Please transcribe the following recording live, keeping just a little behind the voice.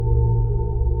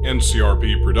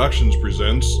NCRP Productions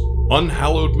presents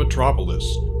Unhallowed Metropolis,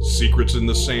 Secrets in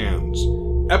the Sands,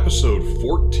 Episode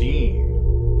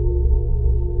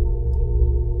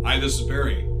 14. Hi, this is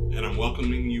Barry, and I'm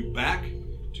welcoming you back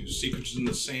to Secrets in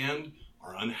the Sand,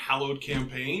 our Unhallowed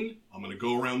campaign. I'm going to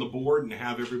go around the board and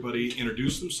have everybody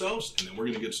introduce themselves, and then we're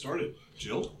going to get started.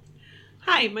 Jill?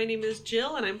 Hi, my name is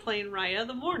Jill, and I'm playing Raya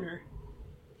the Mourner.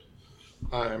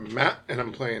 I'm Matt, and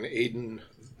I'm playing Aiden,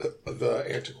 the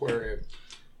Antiquarian.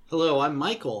 Hello, I'm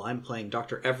Michael. I'm playing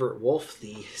Dr. Everett Wolf,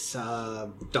 the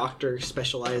doctor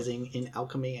specializing in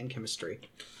alchemy and chemistry.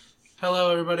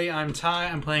 Hello, everybody. I'm Ty.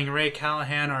 I'm playing Ray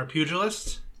Callahan, our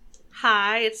pugilist.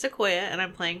 Hi, it's Sequoia, and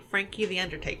I'm playing Frankie the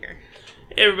Undertaker.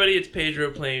 Hey everybody, it's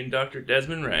Pedro playing Dr.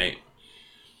 Desmond Wright.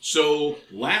 So,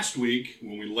 last week,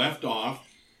 when we left off,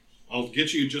 I'll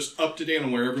get you just up to date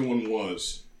on where everyone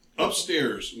was.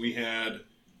 Upstairs, we had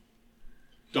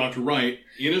Dr. Wright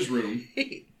in his room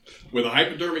with a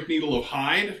hypodermic needle of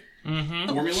hide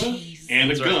formula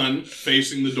and a gun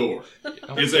facing the door.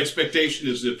 His expectation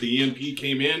is if the EMP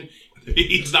came in,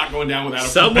 he's not going down without a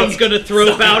Someone's going to throw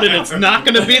out, and it's not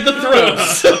going to be the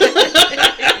throats.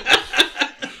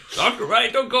 Dr.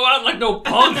 Wright, don't go out like no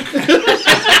punk.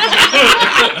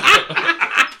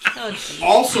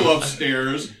 Also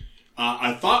upstairs,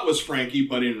 I thought was Frankie,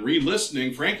 but in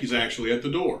re-listening, Frankie's actually at the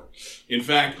door. In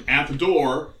fact, at the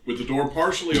door, with the door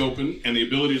partially open and the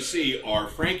ability to see, are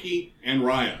Frankie and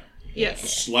Raya.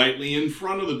 Yes. Slightly in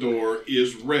front of the door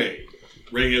is Ray.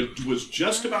 Ray was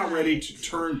just about ready to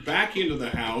turn back into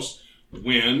the house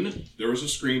when there was a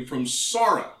scream from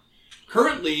Sarah.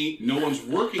 Currently, no one's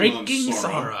working on Freaking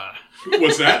Sarah. Sarah.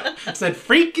 What's that? I said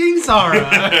freaking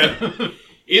Sarah.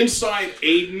 Inside,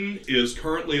 Aiden is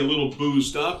currently a little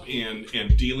boozed up and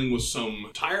dealing with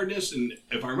some tiredness and,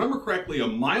 if I remember correctly, a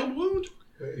mild wound?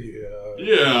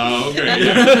 Yeah,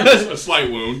 okay. A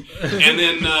slight wound. And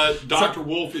then Dr.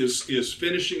 Wolf is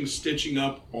finishing stitching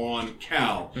up on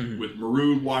Cal with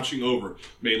Marud watching over.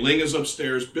 Mei Ling is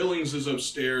upstairs, Billings is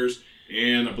upstairs,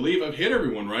 and I believe I've hit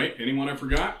everyone, right? Anyone I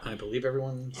forgot? I believe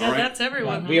everyone's... Yeah, that's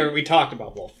everyone. We talked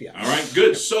about Wolf, yeah. All right,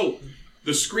 good. So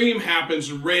the scream happens,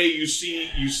 and Ray, you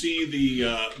see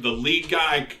the lead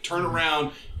guy turn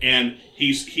around, and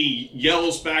he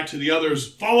yells back to the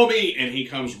others, "Follow me!" And he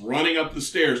comes running up the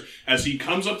stairs. As he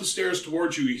comes up the stairs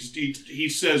towards you, he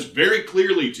says very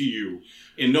clearly to you,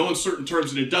 in no uncertain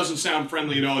terms, and it doesn't sound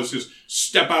friendly at all. It says,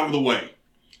 "Step out of the way."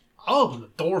 I'll open the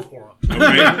door for him.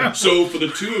 Okay. So for the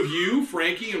two of you,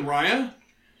 Frankie and Raya.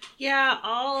 Yeah,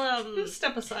 I'll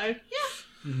Step aside.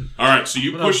 All right, so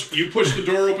you push the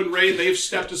door open, Ray. They've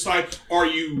stepped aside. Are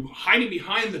you hiding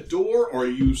behind the door, or are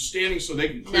you standing so they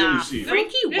can clearly see you?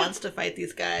 Frankie wants to fight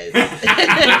these guys.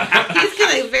 He's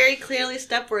gonna very clearly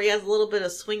step where he has a little bit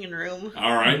of swinging room.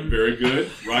 All right, very good.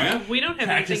 Raya? We don't have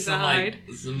anything Practice to some, hide.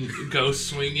 some ghost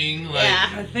swinging. Yeah.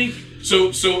 I think...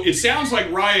 So it sounds like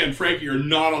Raya and Frankie are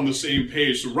not on the same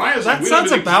page. So Raya's That like,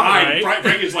 sounds about right.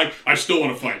 Frankie's like, I still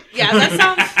want to fight. Yeah,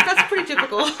 that's pretty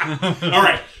typical. All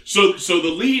right. So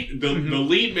the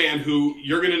lead man, who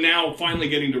you're going to now finally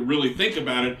getting to really think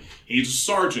about it, he's a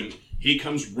sergeant. He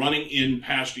comes running in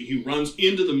past you. He runs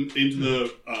into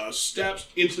the steps,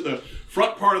 into the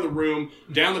front part of the room,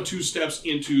 down the two steps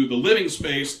into the living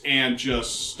space, and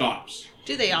just stops.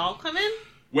 Do they all come in?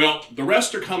 Well, the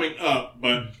rest are coming up,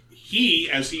 but he,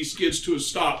 as he skids to a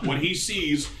stop, what he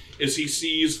sees is the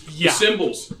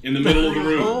symbols in the middle of the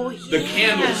room. Oh, The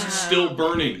candles still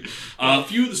burning. A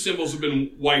few of the symbols have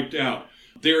been wiped out.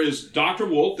 There is Dr.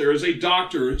 Wolf. There is a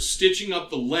doctor stitching up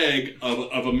the leg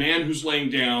of a man who's laying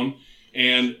down,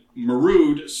 and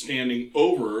Marud standing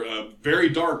over, a very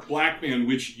dark black man,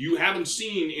 which you haven't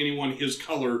seen anyone his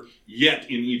color yet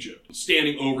in Egypt,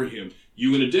 standing over him.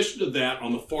 You, in addition to that,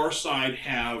 on the far side,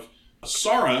 have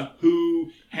Sarah,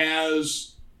 who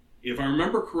has, if I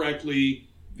remember correctly,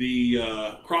 the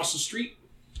across the street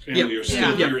family are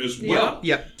still here as well.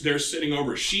 Yep. They're sitting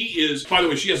over. She is, by the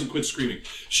way, she hasn't quit screaming.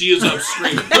 She is up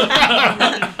screaming.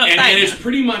 and it's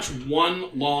pretty much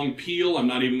one long peal. I'm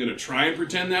not even going to try and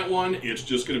pretend that one. It's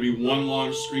just going to be one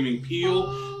long screaming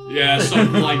peal. Yeah,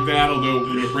 something like that, although we're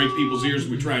going to break people's ears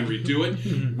if we try and redo it.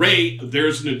 Ray,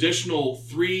 there's an additional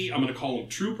 3, I'm going to call them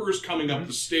troopers, coming up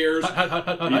the stairs.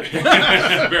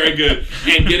 Very good.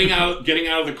 And getting out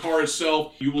of the car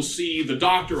itself, you will see the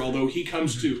doctor, although he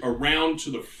comes around to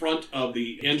the front of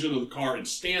the engine of the car and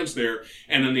stands there,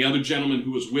 and then the other gentleman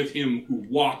who was with him who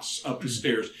walks up the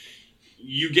stairs.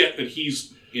 You get that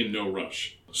he's in no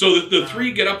rush. So the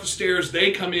 3 get up the stairs,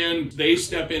 they come in, they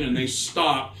step in, and they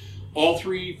stop. All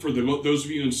 3, for those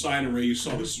of you inside, and Ray, you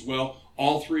saw this as well,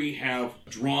 all 3 have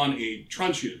drawn a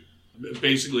truncheon,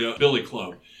 basically a billy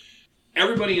club.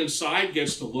 Everybody inside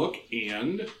gets to look,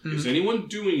 and is anyone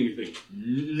doing anything?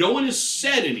 No one has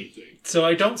said anything. So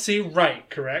I don't see Wright,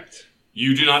 correct?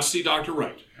 You do not see Dr.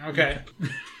 Wright. Okay.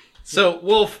 So,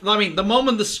 Wolf, I mean, the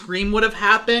moment the scream would have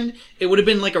happened, it would have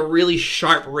been like a really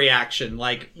sharp reaction,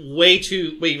 like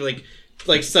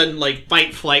like sudden like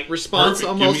fight-flight response Perfect.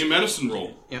 almost. Give me a medicine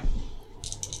roll. Yeah.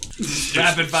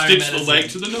 Rapid fire Stitch medicine. the leg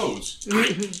to the nose.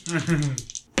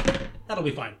 That'll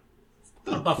be fine.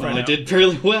 I'll buff Well, right I now. did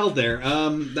fairly well there.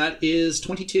 That is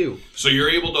 22. So you're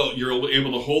able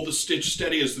to hold the stitch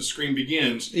steady as the scream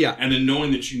begins. Yeah. And then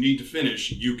knowing that you need to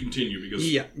finish, you continue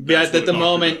because Yeah, that's but what at the a doctor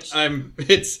moment,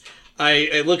 does.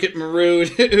 I look at Maroon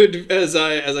as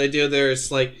I do there. It's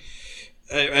like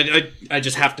I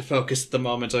just have to focus at the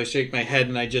moment. So I shake my head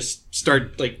and I just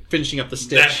start like finishing up the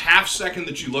stitch. That half second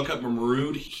that you look up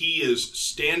Marood, he is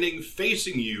standing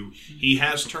facing you. He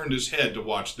has turned his head to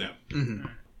watch them. Mm-hmm.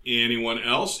 Anyone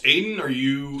else? Aiden, are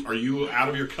you out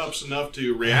of your cups enough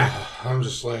to react? I'm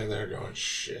just laying there going,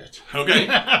 shit. Okay,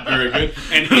 very good.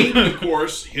 And Aiden, of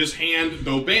course, his hand,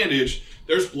 though bandaged,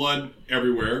 there's blood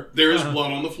everywhere. There is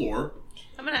blood on the floor.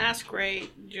 I'm gonna ask Ray,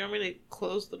 do you want me to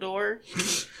close the door?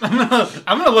 I'm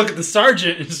gonna look at the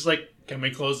sergeant and just like, can we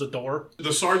close the door?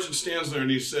 The sergeant stands there and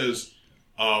he says,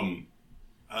 no.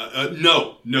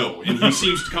 And he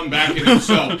seems to come back in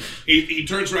himself. He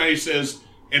turns around and he says,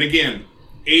 and again,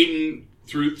 Aiden,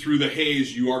 through the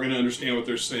haze, you are going to understand what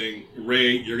they're saying.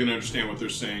 Ray, you're going to understand what they're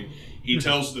saying. He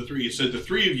tells the three, he said, the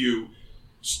three of you,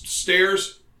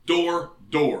 stairs, door,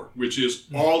 which is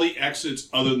all the exits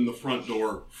other than the front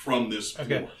door from this floor.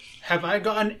 Okay. Have I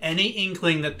gotten any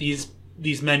inkling that these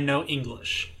men know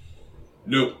English?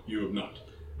 No, you have not.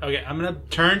 Okay, I'm gonna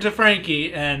turn to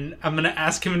Frankie and I'm gonna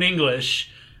ask him in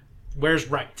English, where's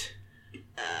Wright?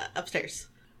 Upstairs.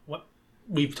 What?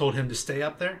 We've told him to stay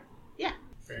up there? Yeah.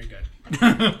 Very good.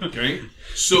 Okay?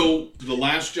 So the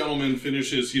last gentleman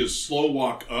finishes his slow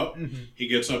walk up. Mm-hmm. He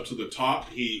gets up to the top.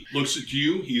 He looks at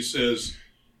you. He says,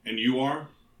 and you are?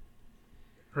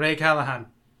 Ray Callahan.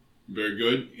 Very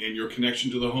good. And your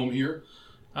connection to the home here?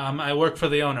 I work for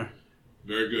the owner.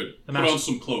 Very good. Put master- on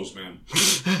some clothes, man.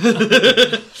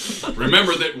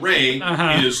 Remember that Ray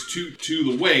is to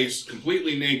the waist,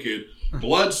 completely naked,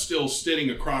 blood still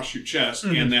stitching across your chest,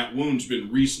 and that wound's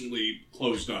been recently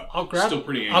closed up. Still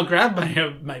pretty angry. I'll grab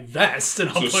my vest and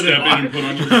I'll So put step it in on. and put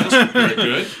on your vest. Very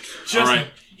good. All right.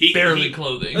 Barely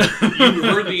clothing. You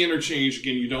heard the interchange.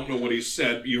 Again, you don't know what he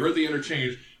said. You heard the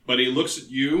interchange, but he looks at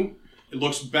you, he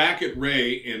looks back at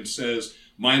Ray and says,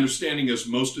 my understanding is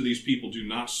most of these people do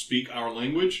not speak our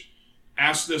language.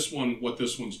 Ask this one what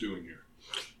this one's doing here.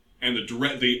 And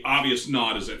the obvious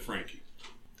nod is at Frankie.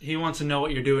 He wants to know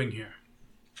what you're doing here.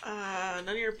 None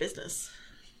of your business.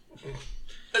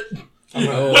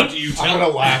 What do you I'm tell gonna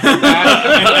laugh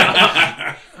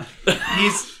at that.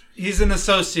 He's an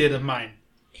associate of mine.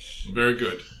 Very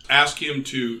good. Ask him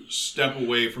to step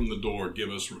away from the door. Give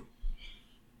us room.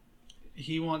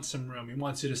 He wants some room. He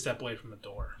wants you to step away from the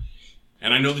door.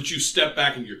 And I know that you step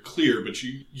back and you're clear, but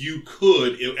you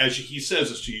could, as he says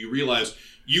this to you, you realize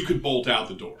you could bolt out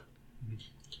the door.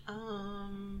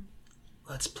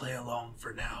 Let's play along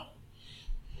for now.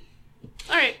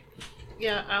 Alright.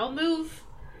 Yeah, I'll move,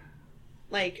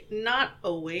 like, not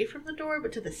away from the door,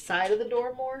 but to the side of the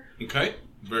door more. Okay,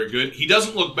 very good. He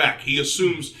doesn't look back. He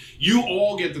assumes, you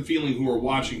all get the feeling who are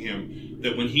watching him,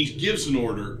 that when he gives an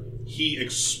order, he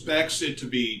expects it to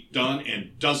be done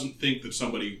and doesn't think that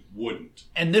somebody wouldn't.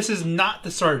 And this is not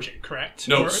the sergeant, correct?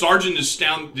 No, Or- Sergeant is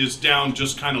down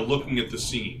just kind of looking at the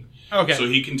scene. Okay. So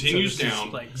he continues So this is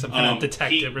down. like some kind of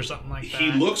detective or something like that. He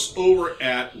looks over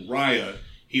at Raya.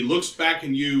 He looks back at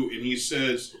you and he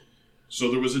says,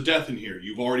 so there was a death in here.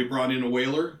 You've already brought in a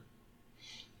whaler?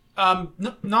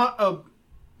 Not a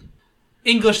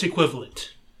English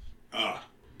equivalent.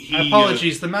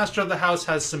 Apologies. The master of the house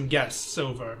has some guests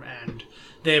over, and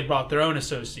they have brought their own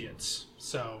associates.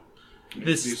 So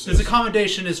this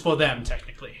accommodation is for them,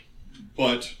 technically.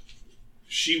 But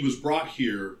she was brought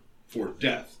here for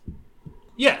death.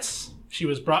 Yes, she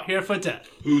was brought here for death.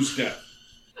 Whose death?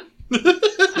 Who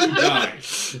died?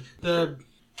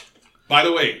 By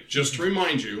the way, just to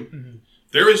remind you,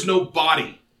 there is no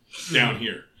body down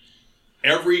here.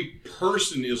 Every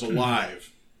person is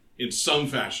alive in some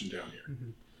fashion down here.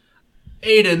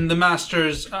 Aiden, the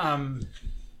master's,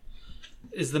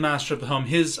 is the master of the home.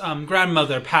 His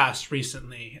grandmother passed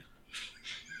recently.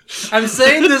 I'm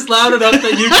saying this loud enough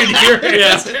that you can hear it.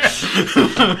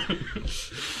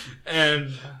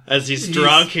 And As he's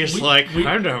drunk, he's like,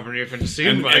 I haven't even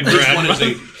seen my And which one grandma. is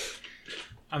Aiden?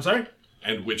 I'm sorry?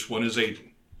 And which one is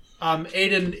Aiden?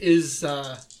 Aiden is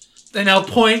And I'll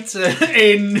point to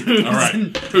Aiden, who's All right.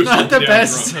 in Who's not the down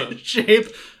best drunk. shape.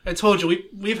 I told you,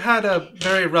 we've had a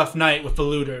very rough night with the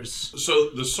looters. So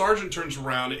the sergeant turns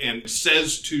around and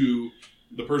says to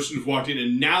the person who's walked in,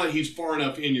 and now that he's far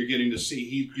enough in, you're getting to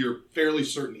see, you're fairly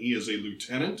certain he is a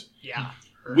lieutenant. Yeah.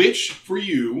 Which, for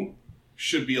you,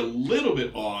 should be a little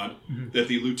bit odd that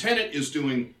the lieutenant is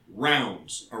doing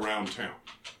rounds around town.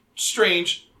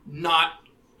 Strange, not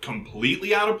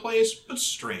completely out of place, but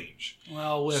strange.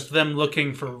 Well, with them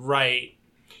looking for Wright.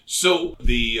 So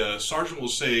the sergeant will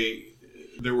say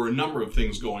there were a number of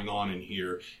things going on in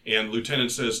here, and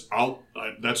lieutenant says,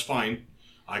 that's fine,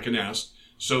 I can ask.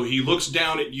 So he looks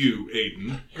down at you,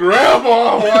 Aiden.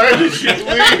 Grandma, why did you leave?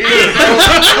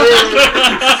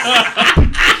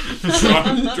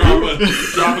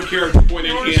 drop a character point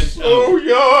in hand. So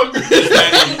young. Is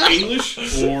that in English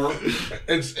or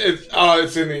It's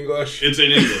in English. it's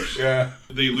in English? Yeah.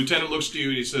 The lieutenant looks to you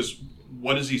and he says,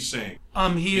 "What is he saying?"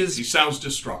 He He sounds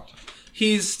distraught.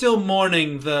 he's still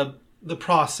mourning the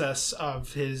process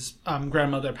of his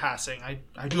grandmother passing.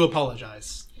 I do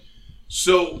apologize.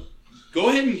 So, go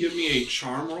ahead and give me a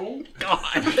charm roll.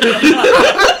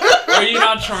 Are you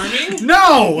not charming?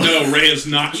 No! No, Ray is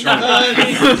not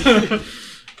charming.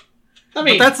 I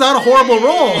mean, That's not a horrible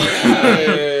roll.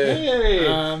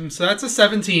 Hey. So that's a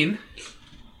 17.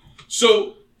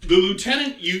 So the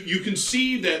lieutenant, you can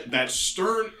see that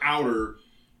stern outer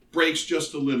breaks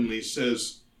just a little, and he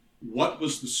says, "What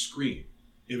was the scream?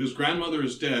 If his grandmother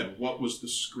is dead, what was the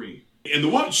scream?" And the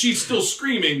woman, she's still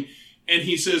screaming, and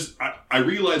he says, I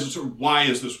realize it's her. Why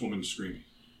is this woman screaming?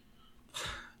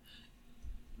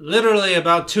 Literally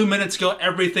about 2 minutes ago,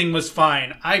 everything was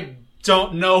fine. I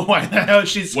don't know why the hell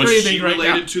she's Was screaming she right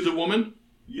related now. to the woman?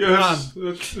 Yes,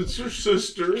 it's her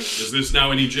sister. Is this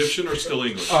now in Egyptian or still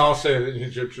English? I'll say it in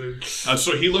Egyptian.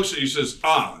 So he looks at you and says,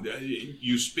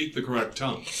 you speak the correct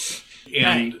tongue.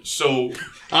 And so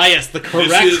yes, the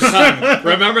correct tongue.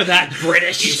 Remember that,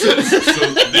 British. so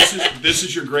this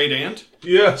is your great aunt?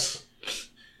 Yes.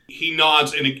 He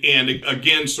nods, and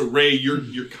again, so Ray,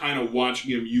 you're kind of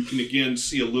watching him. You can again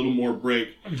see a little more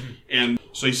break. And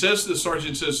so he says to the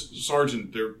sergeant,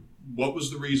 "Sergeant, what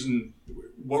was the reason?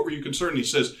 What were you concerned?" He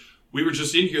says, "We were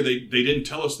just in here. They didn't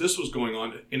tell us this was going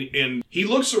on." And he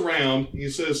looks around. He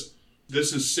says,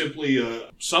 "This is simply a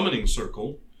summoning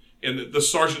circle." And the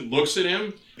sergeant looks at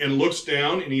him and looks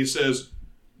down, and he says,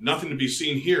 "Nothing to be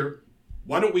seen here.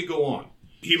 Why don't we go on?"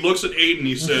 He looks at Aiden.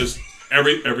 He says,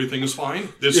 Everything is fine.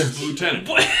 This is the lieutenant.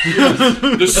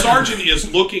 The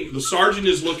sergeant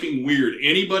is looking weird.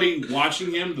 Anybody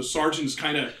watching him, the sergeant's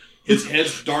kind of, his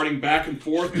head's darting back and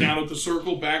forth down at the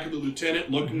circle, back at the lieutenant,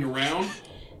 looking around.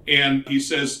 And he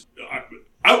says,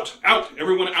 "Out,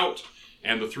 everyone out."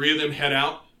 And the three of them head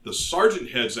out. The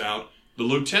sergeant heads out. The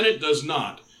lieutenant does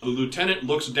not. The lieutenant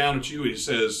looks down at you and he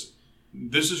says,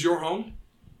 "This is your home?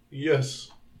 Yes.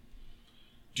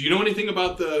 Do you know anything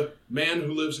about the man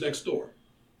who lives next door?"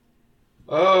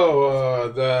 Oh,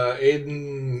 the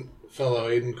Aiden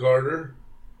Carter.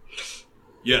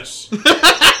 Yes.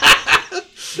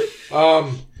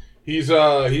 He's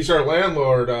our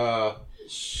landlord.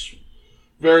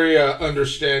 Very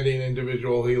understanding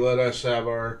individual. He let us have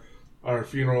our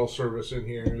funeral service in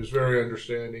here. He was very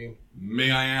understanding.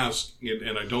 May I ask,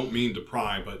 and I don't mean to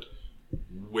pry, but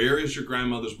where is your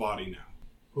grandmother's body now?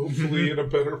 Hopefully in a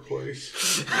better place.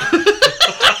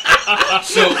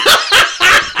 So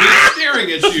he's staring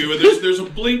at you, and there's a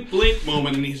blink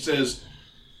moment, and he says,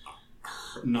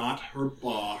 "Not her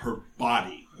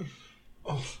body."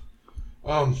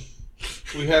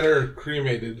 We had her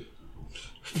cremated.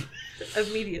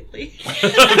 Immediately.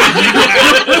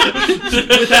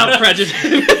 Without prejudice.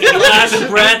 Last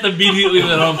breath immediately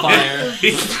lit on fire.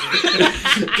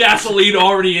 Gasoline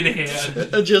already in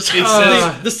hand. Just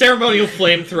the ceremonial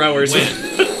flamethrowers.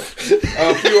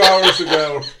 A few hours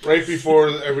ago, right before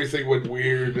everything went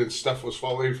weird and stuff was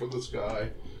falling from the sky.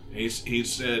 He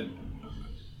said,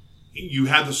 "You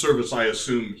had the service, I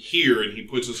assume, here," and he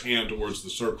puts his hand towards the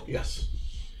circle. Yes.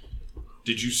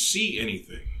 Did you see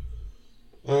anything?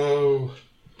 Oh,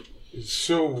 it's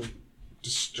so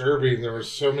disturbing. There were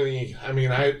so many. I mean,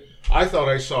 I thought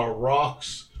I saw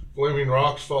flaming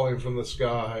rocks falling from the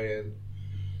sky, and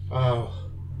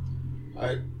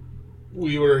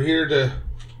we were here to.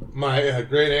 My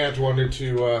great aunt wanted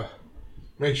to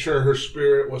make sure her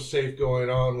spirit was safe going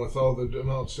on with all the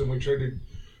amounts, and we tried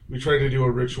to do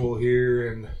a ritual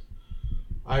here, and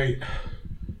I'm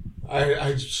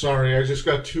sorry. I just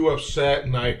got too upset,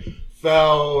 and I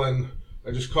fell, and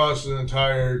I just caused an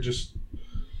entire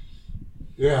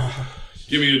yeah.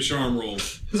 Give me a charm roll.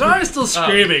 Zara's still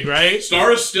screaming, right?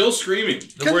 Star is still screaming.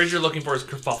 The word you're looking for is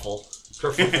kerfuffle.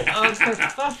 Kerfuffle.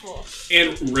 Kerfuffle.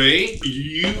 And Ray,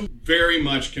 you very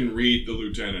much can read the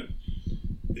lieutenant.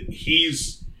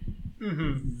 He's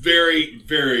very,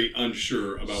 very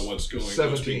unsure about what's being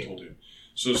 17. told him.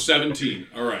 So 17.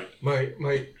 All right. My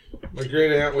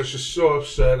great aunt was just so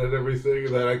upset at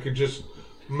everything that I could just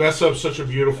mess up such a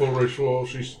beautiful ritual.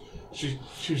 She's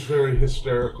very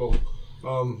hysterical.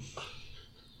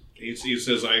 He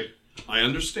says, I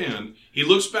understand. He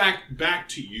looks back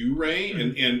to you, Ray,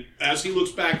 and as he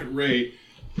looks back at Ray,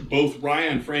 both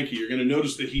Raya and Frankie, you're going to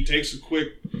notice that he takes a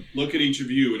quick look at each of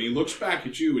you, and he looks back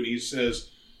at you, and he says,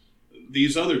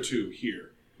 these other two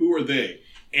here, who are they?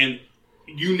 And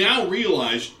you now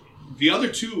realize the other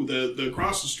two, the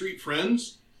across the street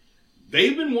friends,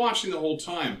 they've been watching the whole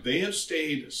time. They have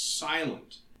stayed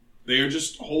silent. They are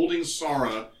just holding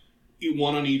Sarah,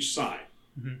 one on each side.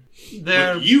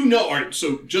 They're But you know, all right,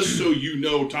 so just so you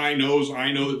know, Ty knows,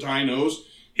 I know that Ty knows,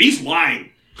 he's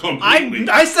lying completely.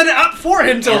 I set it up for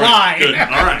him to All right, lie. good. All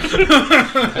right.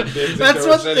 That's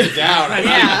what Set it down.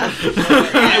 Yeah.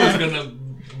 I was gonna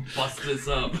bust this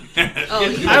up.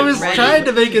 Oh, I was trying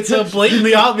to make it so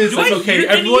blatantly obvious. Do Like, I okay, hear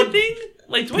everyone. anything?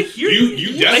 Like, do I hear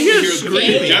You I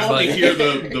definitely hear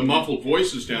hear the muffled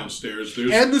voices downstairs. There's,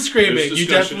 And the screaming. there's You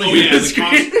discussion. definitely hear the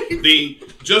screaming. The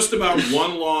just about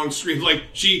one long scream, like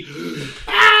she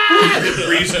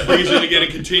breathes in again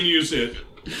and continues it.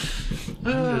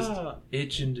 I'm just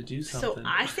itching to do So something.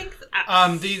 I think...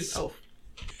 These. Oh.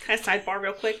 Can I sidebar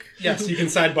real quick? Yes, you can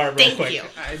sidebar real Thank quick. you.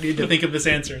 I need to think of this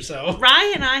answer. So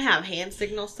Ryan and I have hand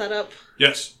signals set up.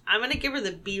 Yes, I'm going to give her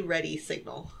the be ready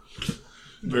signal.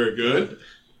 very good.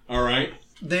 All right.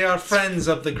 they are friends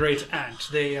of the great aunt.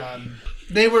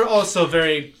 They were also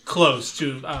very close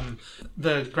to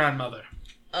the grandmother.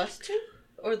 Us two?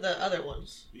 Or the other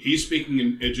ones? He's speaking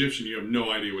in Egyptian. You have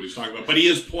no idea what he's talking about, but he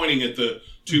is pointing at the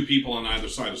two people on either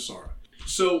side of Sarah.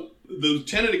 So the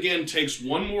lieutenant again takes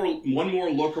one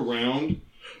more look around,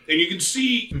 and you can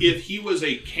see if he was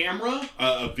a camera,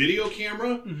 a video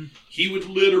camera, he would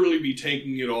literally be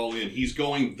taking it all in. He's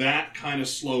going that kind of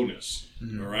slowness.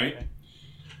 All right.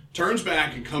 Turns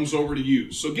back and comes over to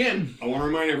you. So again, I want to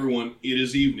remind everyone, it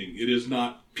is evening. It is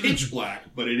not pitch black,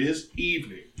 but it is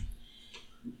evening.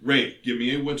 Ray, give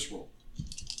me a wits roll.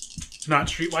 Not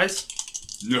streetwise.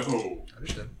 No.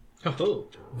 Understand. Oh.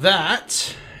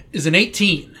 That is an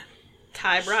 18.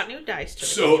 Ty brought new dice to her.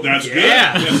 So that's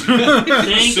Yeah. good.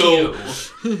 Thank So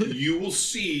you. you will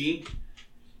see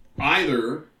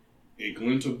either a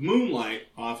glint of moonlight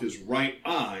off his right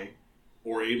eye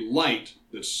or a light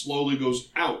that slowly goes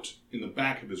out in the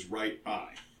back of his right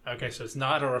eye. Okay, so it's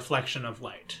not a reflection of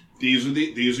light. These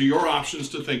are your options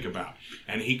to think about.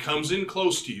 And he comes in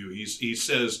close to you. He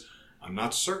says, I'm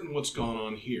not certain what's gone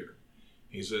on here.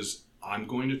 He says, I'm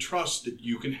going to trust that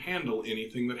you can handle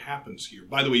anything that happens here.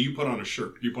 By the way, you put on a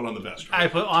shirt. You put on the vest, right? I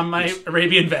put on my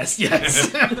Arabian vest,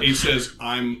 yes. He says,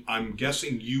 I'm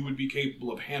guessing you would be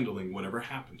capable of handling whatever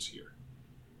happens here.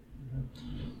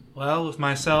 Well, with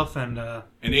myself and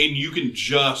And Aiden, you can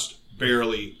just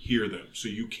barely hear them, so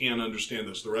you can't understand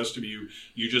this. The rest of you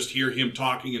just hear him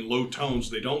talking in low tones.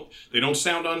 They don't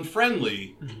sound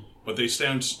unfriendly, but they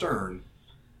sound stern.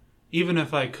 even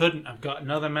if I couldn't, I've got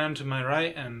another man to my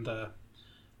right and the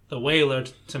whaler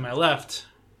to my left.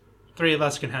 3 of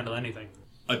us can handle anything.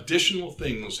 Additional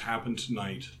things happen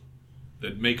tonight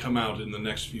that may come out in the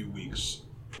next few weeks.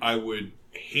 I would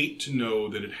hate to know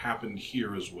that it happened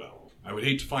here as well. I would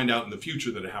hate to find out in the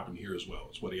future that it happened here as well,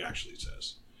 is what he actually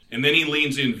says. And then he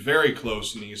leans in very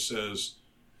close and he says,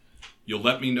 you'll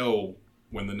let me know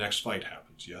when the next fight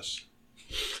happens, yes?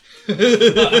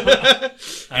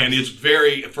 And it's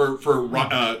very,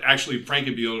 actually, Frank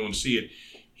would be the only one to see it.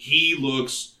 He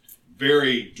looks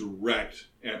very direct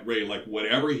at Ray, like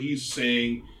whatever he's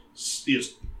saying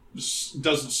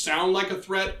doesn't sound like a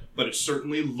threat, but it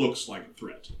certainly looks like a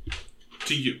threat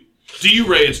to you. To you,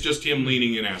 Ray, it's just him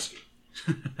leaning and asking.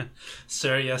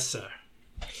 Sir, yes, sir.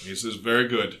 He says, very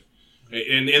good.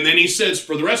 And then he says,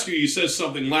 for the rest of you, he says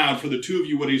something loud. For the 2 of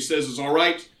you, what he says is, all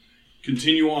right,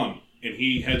 continue on. And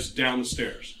he heads down the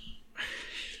stairs.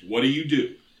 What do you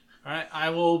do? All right,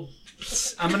 I'm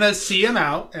going to see him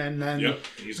out, and then Yep,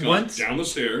 he's gone down the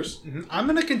stairs. I'm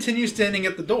going to continue standing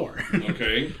at the door.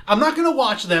 Okay. I'm not going to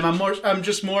watch them. I'm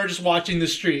just watching the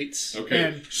streets. Okay.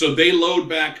 And So they load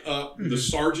back up. The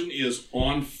sergeant is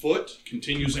on foot,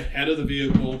 continues ahead of the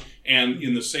vehicle, and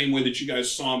in the same way that you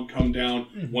guys saw him come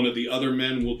down, one of the other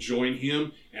men will join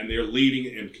him, and they're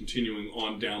leading and continuing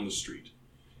on down the street.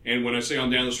 And when I say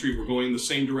on down the street, we're going in the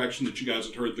same direction that you guys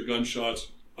had heard the gunshots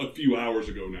a few hours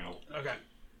ago now. okay.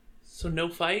 So no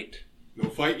fight? No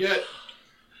fight yet.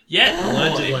 Yeah.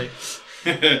 Allegedly.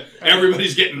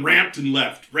 Everybody's getting ramped and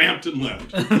left.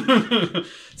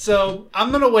 So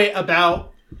I'm gonna wait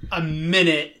about a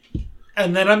minute,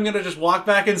 and then I'm gonna just walk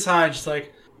back inside, just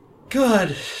like,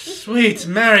 good, sweet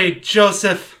Mary,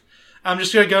 Joseph. I'm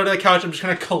just gonna go to the couch. I'm just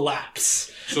gonna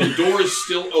collapse. So the door is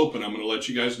still open. I'm going to let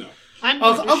you guys know.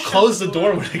 I'll close the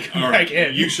door when I come All right. back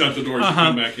in. You shut the door as you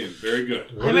come back in. Very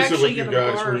good. What I'm is it actually with you gonna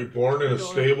guys? bar Were you born in a the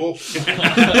door. stable?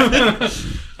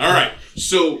 All right.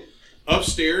 So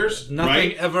upstairs, Nothing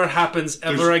right? ever happens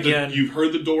ever there's again. you've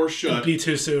heard the door shut, Be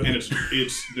too soon. and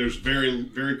there's very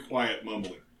very quiet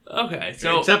mumbling. Okay,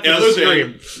 so Except for Other the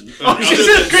than, scream. other she's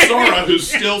than screaming. Sora, who's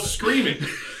still screaming.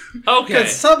 okay, Can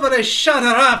somebody shut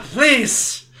her up,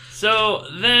 please? so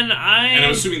then And I'm I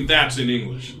assuming that's in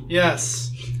English.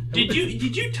 Yes. did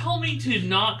you tell me to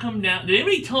not come down? Did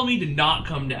anybody tell me to not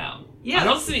come down? Yes, I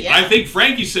don't think. yeah. I think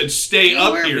Frankie said stay You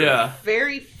up were here. Yeah.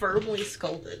 very firmly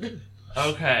scolded.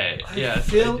 Okay. Yeah.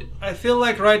 I feel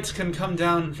like rights can come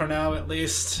down for now, at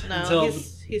least. No, until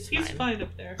he's fine. He's fine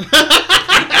up there.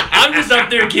 I'm just up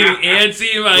there getting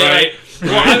antsy. Right.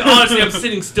 Honestly, I'm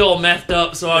sitting still, methed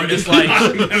up, so I'm just like,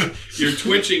 You're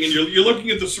twitching and you're looking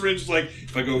at the syringe like,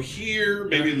 if I go here,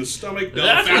 maybe in the stomach, no,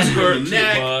 that would faster hurt in too the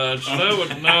neck. much. That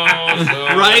would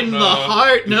no. Right in the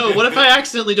heart? No, what if I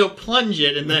accidentally don't plunge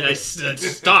it and then it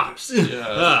stops?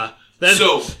 Then,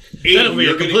 So, that'll Aiden, be a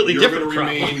you're completely going to different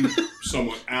remain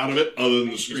somewhat out of it, other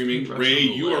than the screaming. Ray,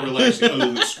 you are relaxing, other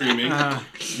than the screaming.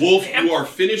 Wolf, you are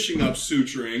finishing up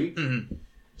suturing. Mm-hmm.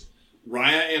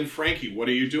 Raya and Frankie, what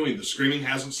are you doing? The screaming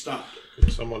hasn't stopped.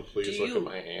 Could someone please Do look you- at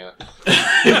my hand?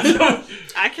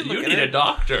 I can look You at need her. a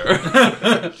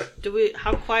doctor. Do we?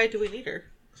 How quiet do we need her?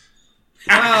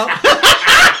 well,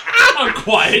 I'm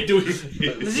quiet doing.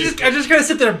 I'm just gonna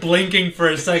sit there blinking for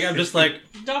a second. I'm just like,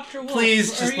 Dr. Wolf,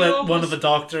 please, are just you let almost one of the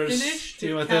doctors finished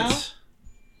deal with with Cal? it.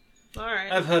 All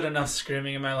right. I've heard enough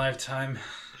screaming in my lifetime.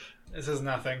 This is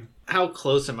nothing. how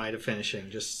close am I to finishing?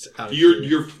 Just out of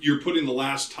curiosity. You're putting the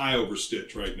last tie over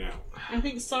stitch right now. I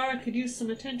think Sarah could use some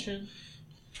attention.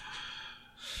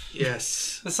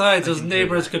 Yes. Besides, those can do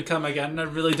neighbors that. could come again, and I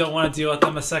really don't want to deal with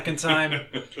them a second time.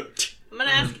 I'm gonna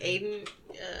ask Aiden.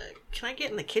 Can I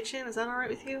get in the kitchen? Is that all right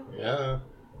with you? Yeah.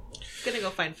 I'm gonna go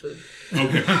find food.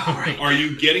 Okay. Are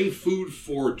you getting food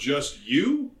for just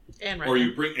you? And right. Or are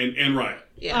you bring and Ryan?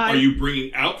 Yeah. Are you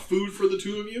bringing out food for the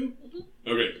two of you?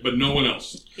 Okay, but no one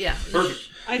else. Yeah. Perfect.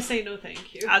 I say no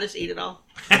thank you. I'll just eat it all.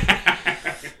 All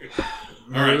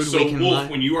right, Rude, so we can Wolf, lie.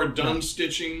 when you are done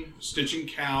stitching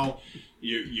Cal,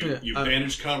 you Yeah,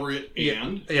 bandage cover it,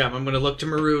 and Yeah, I'm going to look to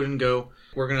Marud and go,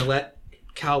 we're going to let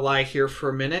Cal lie here for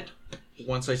a minute.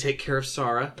 Once I take care of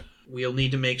Sarah, we'll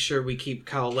need to make sure we keep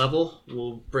Cal level.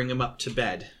 We'll bring him up to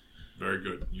bed. very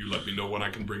good. You let me know when I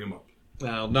can bring him up.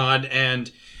 I'll nod,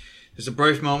 and there's a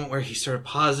brief moment where he sort of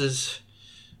pauses,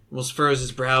 almost furrows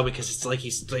his brow because it's like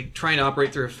he's like trying to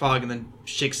operate through a fog, and then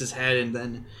shakes his head, and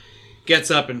then gets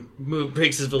up and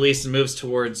breaks his valise and moves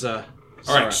towards Sarah.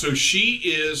 All right, so she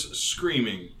is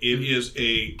screaming. It is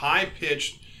a high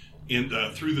pitched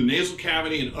through the nasal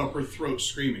cavity and upper throat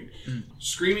screaming.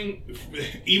 Screaming,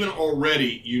 even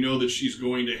already, you know that she's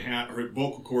going to have her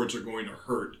vocal cords are going to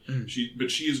hurt. But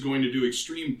she is going to do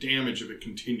extreme damage if it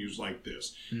continues like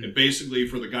this. And basically,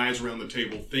 for the guys around the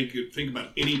table, think about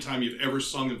any time you've ever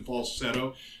sung in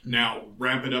falsetto. Now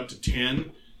ramp it up to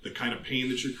 10. The kind of pain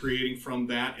that you're creating from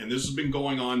that, and this has been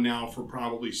going on now for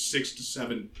probably 6 to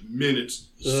 7 minutes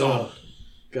solid. Ugh.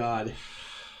 God.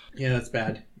 Yeah, that's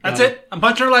bad. That's it. I'm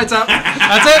punching her lights out.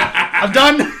 That's it. I'm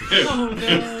done. Oh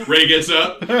no. Ray gets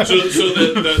up. So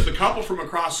the couple from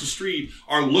across the street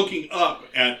are looking up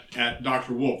at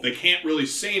Dr. Wolf. They can't really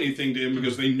say anything to him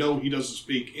because they know he doesn't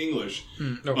speak English.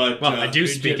 But Well, I do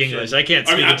speak Egyptian. English. I can't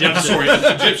I speak mean, I'm Egyptian. sorry,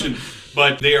 it's Egyptian.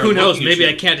 But they are. Who knows? looking at Maybe you.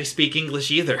 I can't speak English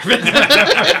either.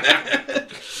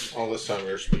 All this time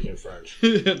we were speaking French.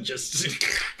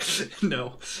 Just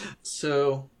no.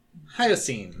 So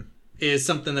Hyoscine is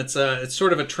something that's it's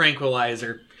sort of a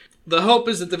tranquilizer. The hope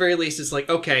is at the very least it's like,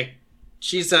 okay,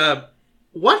 she's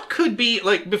what could be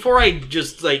like before I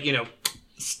just like, you know,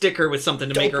 stick her with something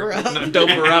to make her her up. dope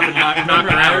her up and knock her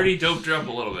I out. already doped her up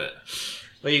a little bit.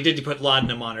 Well, you put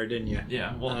laudanum on her, didn't you?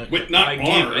 Yeah, well, Wait, not I on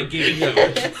gave, her. I gave it to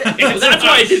her. Well, that's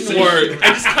why it didn't work.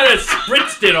 I just kind of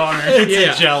spritzed it on her. It's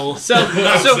Yeah. a gel. So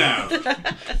Mouth so sound.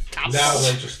 Now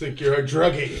I just think you're a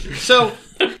druggie. So,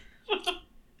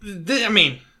 I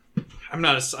mean, I'm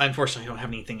not. Unfortunately, I don't have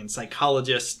anything in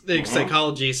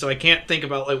psychology, so I can't think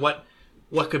about like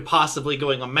what could possibly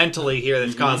going on mentally here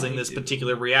that's causing this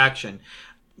particular reaction.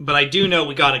 But I do know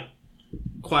we gotta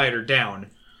quiet her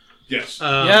down. Yes.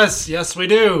 Yes, we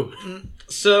do.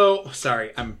 So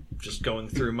sorry, I'm just going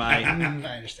through my. I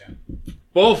understand.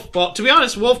 Wolf, well, to be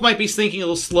honest, Wolf might be thinking a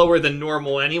little slower than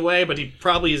normal anyway, but he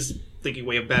probably is thinking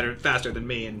way faster than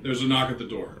me. And There's a knock at the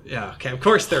door. yeah, okay, of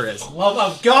course there is. Love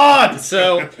of God!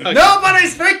 So, okay.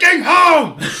 Nobody's thinking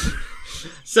home!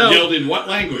 So Yelled in what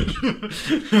language?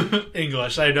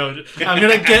 English, I know. I'm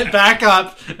gonna get back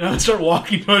up and I'm gonna start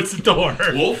walking towards the door.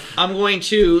 Wolf? I'm going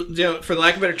to, for the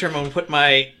lack of a better term, I'm going to put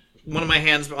one of my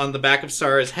hands on the back of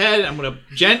Sarah's head. I'm going to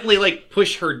gently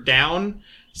push her down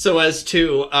so as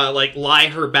to lie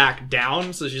her back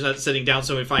down so she's not sitting down.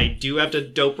 So if I do have to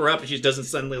dope her up, she doesn't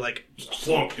suddenly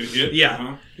Plunk and hit. yeah,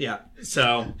 Uh-huh. yeah.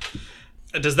 So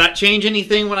does that change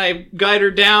anything when I guide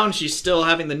her down? She's still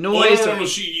having the noise. No.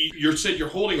 You said you're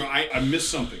holding her. I missed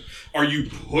something. Are you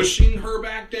pushing her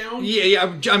back down? Yeah.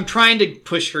 I'm trying to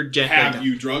push her gently Have down.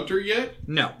 you drugged her yet?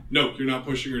 No. No, you're not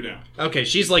pushing her down. Okay,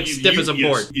 she's If stiff as a yes,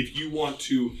 board. If you want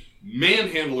to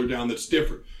manhandle her down, that's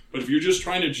different. But if you're just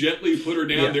trying to gently put her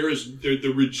down, Yeah. there is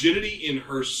the rigidity in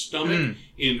her stomach,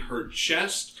 in her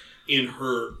chest, in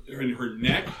her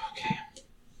neck. Okay.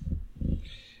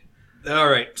 All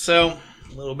right. So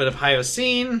a little bit of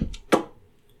Hyoscine.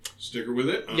 Stick her with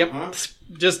it. Uh-huh. Yep.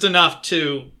 Just enough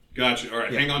to. Gotcha. All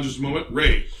right, hang on just a moment.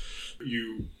 Ray,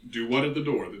 you do what at the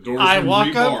door? The door is I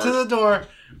walk up rebarred. to the door,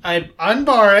 I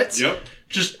unbar it, Yep.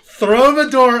 just throw the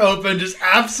door open, just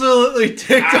absolutely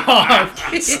ticked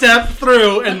off, step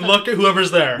through and look at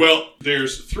whoever's there. Well,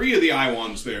 there's 3 of the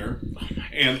Iwans there,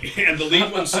 and the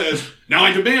lead one says, "Now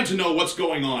I demand to know what's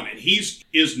going on." And he's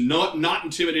not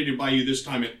intimidated by you this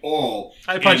time at all.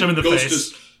 I punch and him in the goes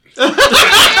face.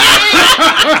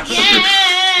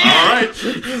 All right.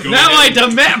 Now I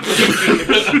demand.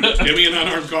 Give me an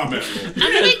unarmed combat roll.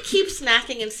 I'm gonna keep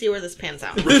snacking and see where this pans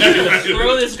out.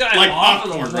 Throw this guy Like off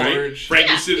popcorn, of the right? porch.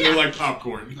 Frankie's sitting there like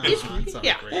popcorn.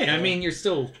 Yeah. Hey, I mean, you're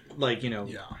still Yeah.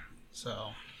 So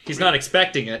he's not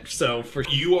expecting it. So for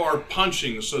You are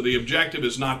punching, so the objective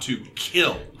is not to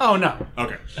kill. oh no,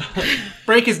 Okay.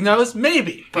 break his nose,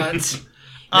 maybe, but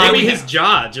maybe his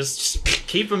jaw. Just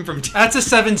keep him from. that's a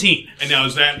 17. And now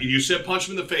is that you said punch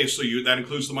him in the face, so that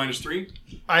includes the -3?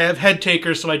 I have head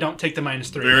takers, so I don't take the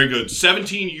 -3. Very good.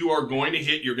 17, you are going to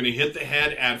hit. You're going to hit the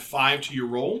head. Add 5 to your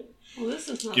roll. Well, this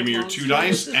is not Give me your long 2 story.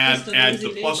 dice. This is Add just a add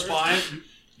nosy the plus neighbor. 5.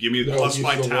 Give me the No, plus he's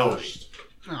the vitality. worst.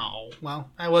 Oh well,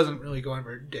 I wasn't really going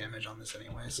for damage on this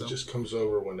anyway, so. It just comes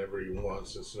over whenever he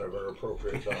wants. It's never an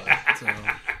appropriate time. so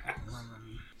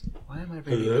why am I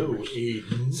reading Hello, numbers?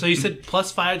 Aiden. So you said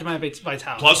 +5 to my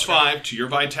vitality. Plus 5 to your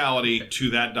vitality to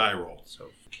that die roll.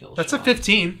 That's a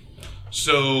 15.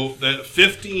 So that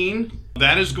 15,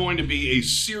 that is going to be a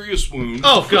serious wound.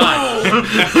 Oh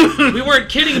God! We weren't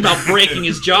kidding about breaking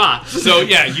his jaw. So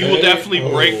yeah, you will definitely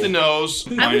break the nose.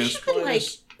 I wish you could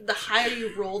the higher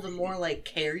you roll, the more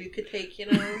care you could take. You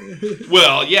know.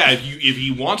 Well, yeah, if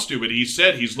he wants to, but he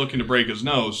said he's looking to break his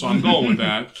nose, so I'm going with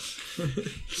that.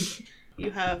 You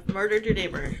have murdered your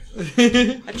neighbor.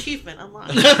 Achievement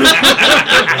unlocked.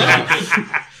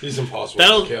 He's impossible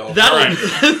That'll to kill. All right.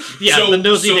 yeah. The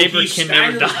nosy neighbor he can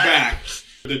never staggers die. back.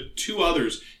 The 2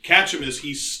 others catch him as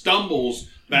he stumbles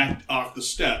back off the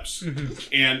steps,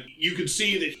 and you can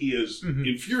see that he is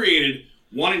infuriated,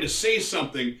 wanting to say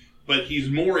something, but he's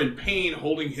more in pain,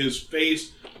 holding his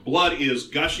face. Blood is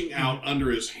gushing out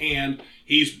under his hand.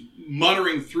 He's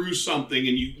muttering through something,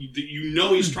 and you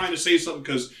know he's trying to say something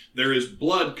because there is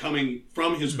blood coming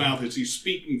from his mouth as he's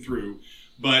speaking through.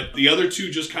 But the other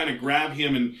 2 just kind of grab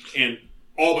him and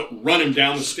all but run him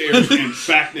down the stairs and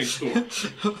back next door.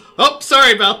 Oh,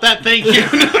 sorry about that. Thank you.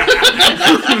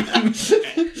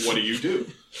 What do you do?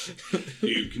 Do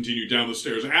you continue down the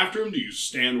stairs after him? Do you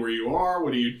stand where you are?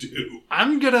 What do you do?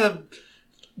 I'm gonna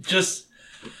just.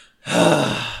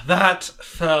 That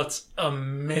felt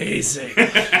amazing.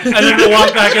 And then we'll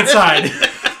walk back inside.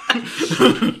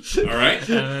 All right.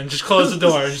 And then just close the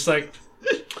door. Just like,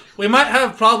 we might have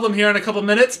a problem here in a couple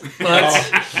minutes, but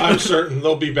Oh, I'm certain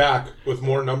they'll be back with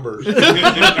more numbers.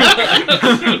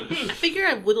 I figure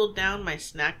I've whittled down my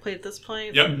snack plate at this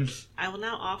point. Yep. I will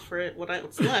now offer it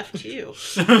what's left to you.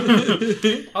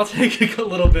 I'll take a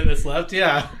little bit that's left,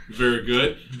 yeah. Very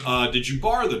good. Did you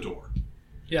bar the door?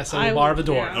 Yes, I will bar the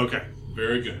door. yeah. Okay.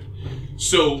 Very good.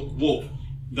 So, Wolf,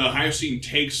 the Hyoscine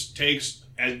takes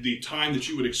at the time that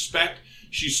you would expect.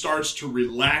 She starts to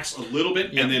relax a little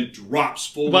bit and then drops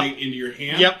full weight into your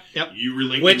hand. Yep. You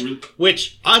relate.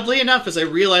 Which, oddly enough, as I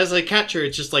realize I catch her,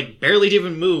 it's just barely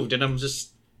even moved, and and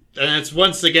it's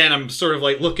once again, I'm sort of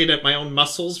looking at my own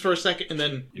muscles for a second, and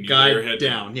then And you lay your head guide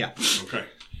down. Yeah. Okay.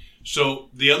 So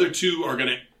the other 2 are going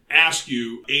to ask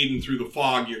you, Aiden, through the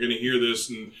fog, you're going to hear this,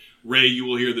 and Ray, you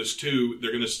will hear this too.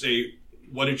 They're going to say,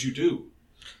 "What did you do?"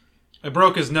 I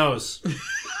broke his nose.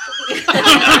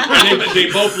 And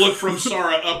they both look from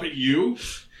Sara up at you,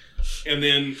 and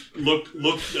then look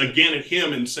again at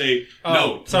him and say,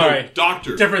 "No, sorry. no,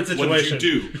 doctor, Different What did situation.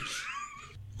 you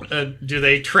do?" Do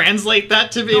they translate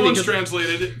that to me? No one's Because-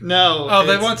 translated it. No. Oh,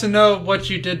 they it's- want to know what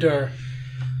you did to her.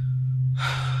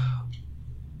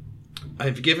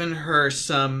 I've given her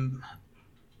some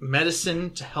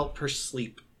medicine to help her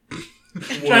sleep.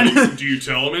 Well, do you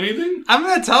tell him anything? I'm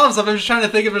gonna tell him something. I'm just trying to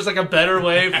think if there's like a better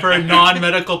way for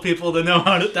non-medical people to know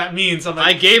what that means. I'm I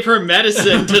like, gave her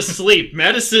medicine to sleep.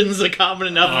 Medicine's a common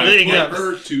enough I thing. put yes.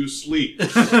 her to sleep.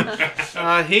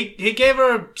 he gave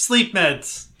her sleep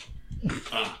meds.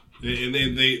 And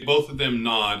they both of them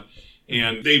nod,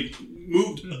 and they've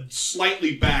moved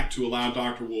slightly back to allow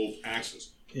Dr. Wolf access.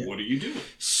 Yeah. What are you doing?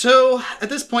 So at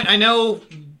this point, I know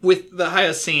with the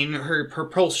Hyoscene, her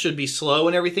pulse should be slow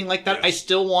and everything like that. Yes. I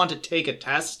still want to take a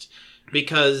test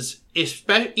because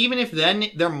even if then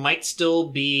there might still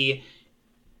be,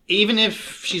 even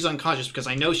if she's unconscious, because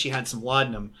I know she had some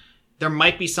laudanum, there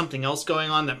might be something else going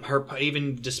on that her,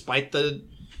 even despite the,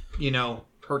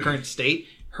 her current state,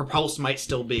 her pulse might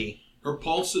still be. Her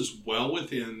pulse is well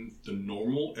within the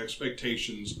normal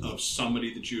expectations of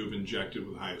somebody that you have injected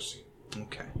with Hyoscene.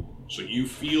 Okay. So you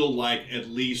feel like at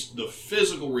least the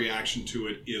physical reaction to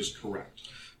it is correct.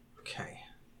 Okay.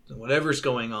 So whatever's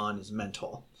going on is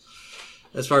mental.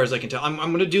 As far as I can tell. I'm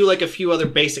going to do like a few other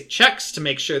basic checks to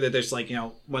make sure that there's like,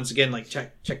 once again, like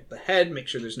check the head, make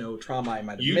sure there's no trauma I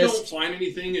might have You missed. don't find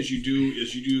anything as you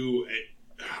do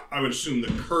I would assume the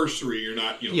cursory, you're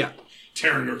not, Yeah.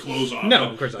 tearing her clothes off. No,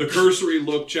 But of course not. the cursory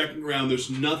look, checking around,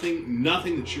 there's nothing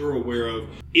that you're aware of.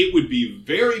 It would be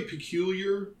very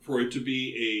peculiar for it to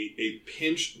be a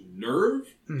pinched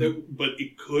nerve, but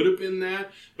it could have been that.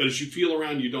 But as you feel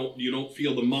around, you don't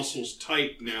feel the muscles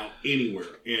tight now anywhere.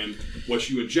 And what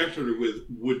you injected her with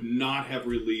would not have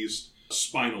released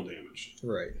spinal damage.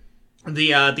 Right.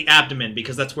 The abdomen,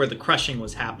 because that's where the crushing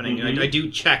was happening. Mhm. I do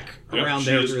check Yep, around she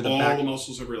there is- through the all back. the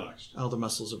muscles have relaxed. All the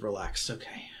muscles have relaxed.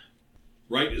 Okay.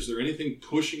 Right? Is there anything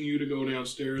pushing you to go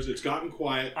downstairs? It's gotten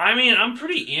quiet. I mean, I'm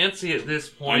pretty antsy at this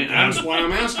point. That's why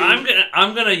I'm asking.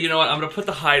 I'm gonna, you know what? I'm gonna put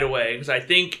the hideaway because I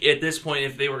think at this point,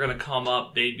 if they were gonna come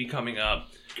up, they'd be coming up.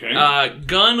 Okay.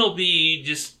 Gun will be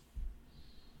just,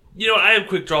 you know what? I have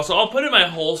quick draw, so I'll put it in my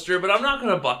holster, but I'm not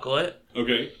gonna buckle it.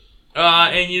 Okay.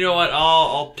 And you know what?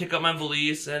 I'll pick up my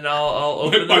valise and I'll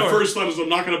open the My door. first thought is I'm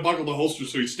not going to buckle the holster,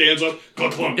 so he stands up,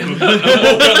 clunk, clunk, clunk, the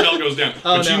whole gun bell goes down.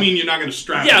 Oh, But no. you mean you're not going to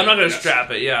strap it? Yeah, I'm not gonna Yes.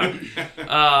 strap it.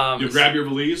 Yeah. You grab your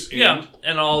valise, and Yeah,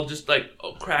 and I'll just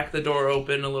crack the door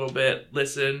open a little bit,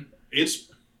 listen. it's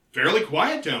fairly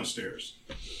quiet downstairs.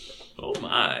 Oh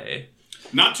my.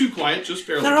 Not too quiet, just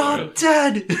fairly They're all quiet.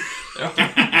 dead.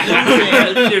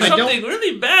 There's I something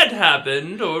really bad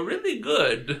happened or really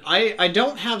good. I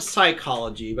don't have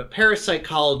psychology, but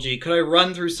parapsychology, could I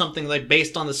run through something like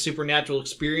based on the supernatural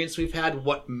experience we've had?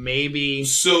 What maybe...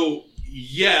 So,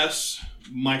 yes,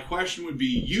 my question would be,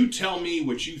 you tell me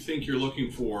what you think you're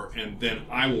looking for, and then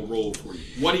I will roll for you.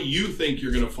 What do you think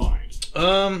you're going to find?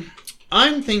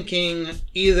 I'm thinking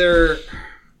either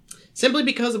simply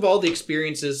because of all the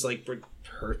experiences, like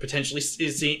her potentially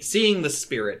seeing the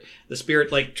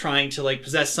spirit like trying to like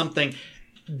possess something,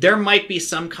 there might be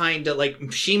some kind of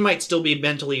like she might still be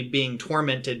mentally being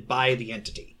tormented by the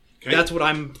entity. Okay. That's what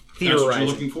I'm That's theorizing. what you're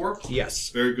looking for? Yes.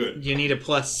 Very good. You need a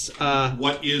plus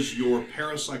What is your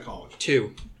parapsychology?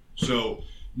 2. So,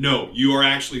 no, you are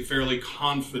actually fairly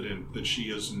confident that she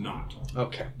is not.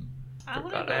 Okay.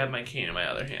 God, I have my cane in my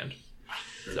other hand.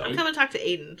 Very I'm good. coming to talk to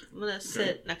Aiden. I'm gonna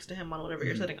sit next to him on whatever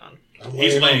you're sitting on. I'm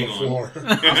He's laying on on. the floor.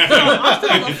 I'll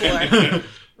sit on the floor.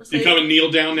 We'll You say- come and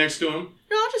kneel down next to him.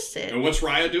 No, I'll just sit. And what's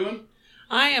Raya doing?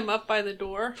 I am up by the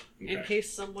door in Okay.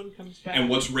 case someone comes back. And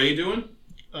what's Ray doing?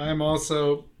 I'm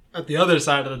also at the other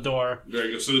side of the door.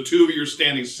 Very good. So the two of you are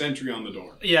standing sentry on the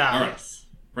door. Yeah. All right.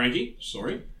 Frankie,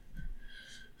 sorry.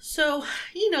 So,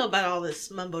 you know about all this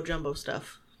mumbo jumbo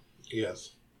stuff.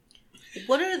 Yes.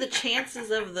 What are the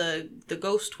chances of the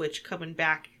ghost witch coming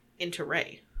back into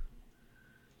Ray?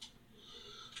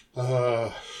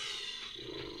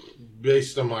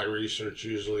 Based on my research,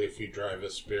 usually if you drive a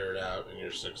spirit out and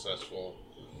you're successful,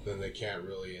 then they can't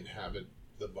really inhabit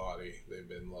the body. They've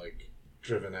been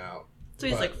driven out. So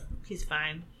he's But he's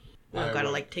fine. We I don't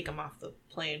gotta would- take him off the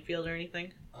playing field or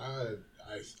anything. I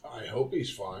hope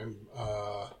he's fine.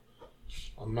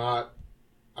 I'm not.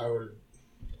 I would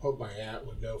hope my aunt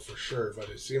would know for sure, but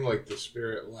it seemed like the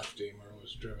spirit left him or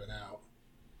was driven out.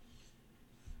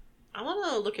 I want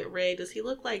to look at Ray. Does he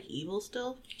look like evil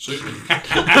still? So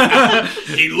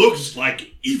he looks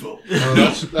like evil.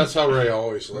 Oh, that's how Ray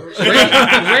always looks.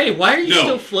 Ray, why are you No.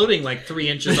 still floating like 3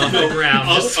 inches off the ground?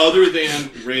 Other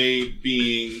than Ray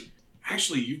being...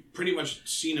 Actually, you've pretty much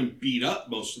seen him beat up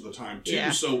most of the time, too.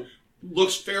 Yeah. So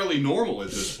looks fairly normal at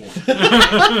this point.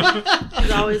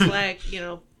 He's always like,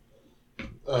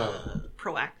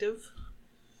 proactive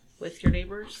with your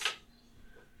neighbors.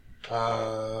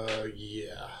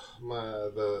 Yeah.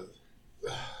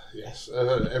 Yes,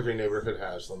 every neighborhood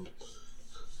has them.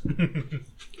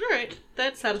 All right,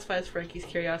 that satisfies Frankie's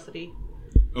curiosity.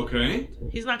 Okay.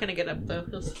 He's not gonna get up though.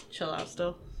 He'll chill out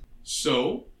still.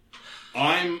 So,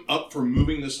 I'm up for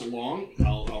moving this along.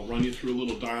 I'll run you through a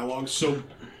little dialogue. So,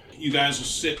 you guys will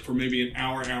sit for maybe an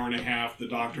hour, hour and a half. The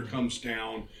doctor comes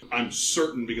down. I'm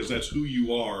certain, because that's who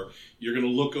you are, you're going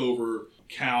to look over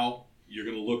Cal. You're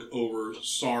going to look over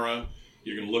Sarah.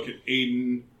 You're going to look at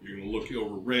Aiden. You're going to look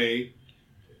over Ray.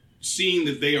 Seeing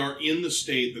that they are in the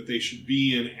state that they should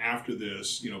be in after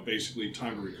this, basically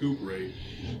time to recuperate,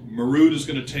 Marud is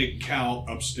going to take Cal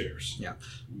upstairs. Yeah.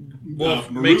 Well,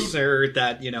 Marud, make sure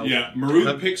that, Yeah,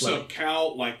 Marud picks level. up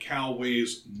Cal like Cal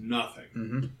weighs nothing.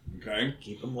 Mm-hmm. Okay?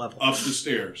 Keep them level. Up the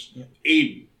stairs. Yeah.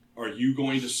 Aiden, are you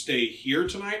going to stay here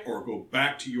tonight or go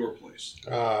back to your place?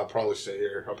 I'll probably stay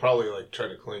here. I'll probably try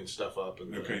to clean stuff up.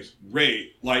 And Okay. things.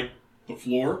 Ray, like the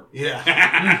floor? Yeah.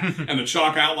 And the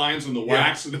chalk outlines and the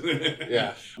wax?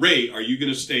 Yeah. Ray, are you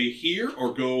going to stay here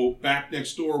or go back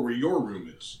next door where your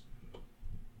room is?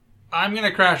 I'm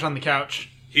gonna crash on the couch.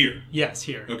 Here. Yes,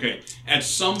 here. Okay. At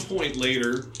some point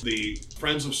later, the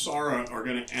friends of Sarah are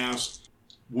going to ask,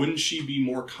 wouldn't she be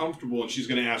more comfortable? And she's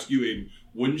going to ask you, Aiden,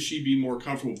 wouldn't she be more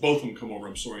comfortable? Both of them come over,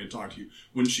 I'm sorry, and talk to you.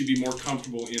 Wouldn't she be more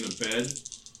comfortable in a bed?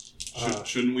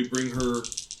 Shouldn't we bring her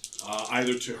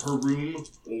either to her room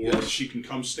or Yes. she can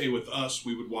come stay with us?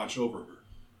 We would watch over her.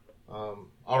 All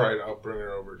right, I'll bring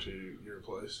her over to your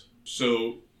place.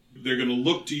 So they're going to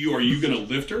look to you. Are you going to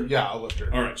lift her? Yeah, I'll lift her.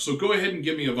 All right, so go ahead and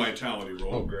give me a vitality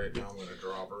roll. Oh, great. Now I'm going to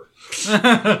drop her.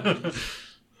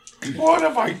 What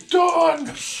have I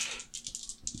done?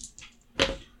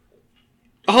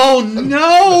 Oh, no!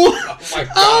 Oh, my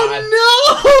God.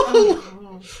 Oh,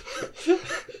 no!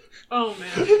 Oh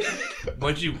man.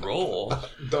 What'd you roll?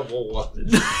 Double one.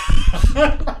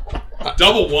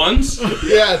 Double ones?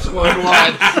 Yes, 1 1.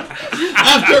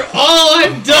 After all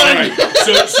I've All done!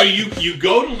 right, so you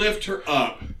go to lift her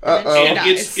up. Uh-oh. And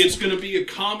dies. it's going to be a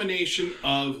combination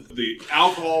of the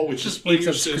alcohol, which Just is in wakes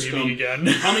your up screaming system, again.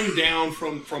 coming down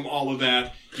from all of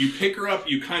that. You pick her up,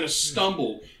 you kind of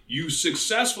stumble. You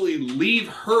successfully leave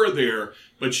her there,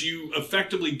 but you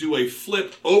effectively do a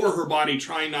flip over her body,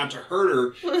 trying not to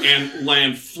hurt her, and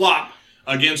land flop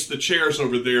against the chairs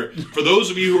over there. For those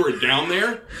of you who are down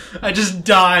there, I just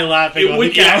die laughing it on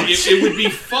would the couch. it would be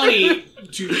funny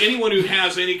to anyone who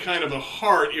has any kind of a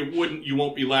heart. You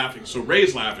won't be laughing. So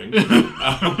Ray's laughing.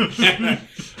 I'll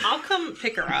come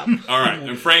pick her up. All right,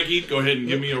 and Frankie, go ahead and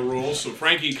give me a roll. So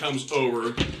Frankie comes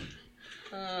over.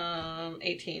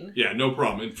 18. Yeah, no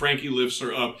problem. And Frankie lifts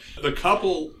her up. The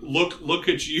couple look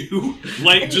at you,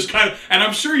 like just kind of, and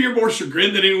I'm sure you're more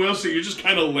chagrined than anyone else. So you're just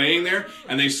kind of laying there,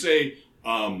 and they say,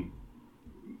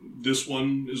 "This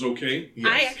one is okay."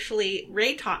 Yes.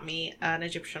 Ray taught me an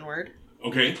Egyptian word.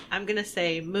 Okay, I'm gonna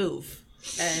say move.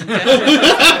 And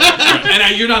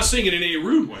and you're not saying it in any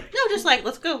rude way. no, just like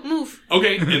let's go move.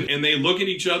 Okay, and they look at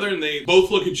each other, and they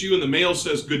both look at you, and the male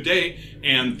says, "Good day,"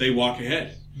 and they walk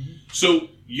ahead. So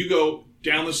you go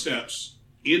down the steps.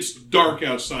 It's dark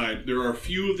outside. There are a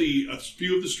few of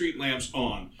the street lamps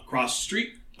on. Across the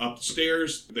street, up the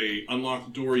stairs, they unlock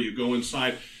the door. You go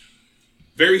inside.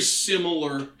 Very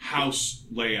similar house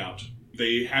layout.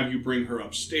 They have you bring her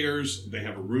upstairs. They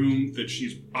have a room that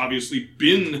she's obviously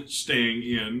been staying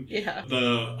in. Yeah.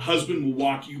 The husband will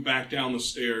walk you back down the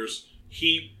stairs.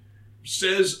 He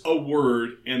says a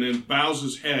word and then bows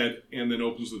his head and then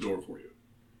opens the door for you.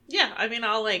 Yeah, I mean,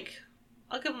 I'll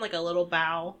give him like a little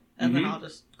bow, and then I'll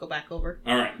just go back over.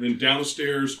 All right, then down the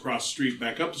stairs, across the street,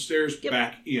 back up the stairs, Yep.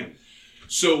 back in.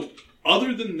 So,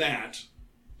 other than that,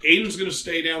 Aiden's going to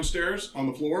stay downstairs on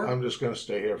the floor. I'm just going to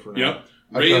stay here for now. Yep.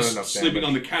 I've Ray done is enough sleeping damage.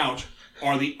 on the couch.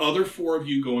 Are the other four of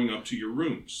you going up to your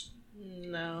rooms?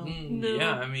 No. No.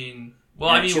 Yeah, I mean... All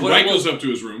right, so what, Ray goes up to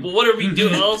his room. well, what are we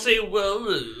doing? I'll say,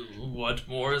 what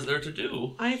more is there to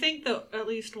do? I think that at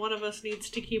least one of us needs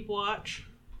to keep watch.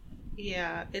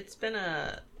 Yeah, it's been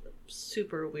a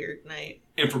super weird night.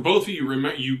 And for both of you,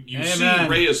 remember you see Amen.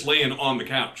 Ray is laying on the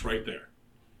couch right there.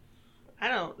 I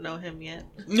don't know him yet.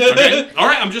 Okay. All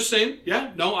right, I'm just saying.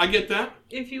 Yeah, no, I get that.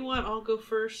 If you want, I'll go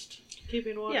first,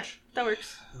 keeping watch. Yeah, that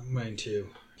works. Mine too.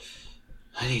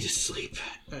 I need to sleep.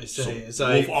 I So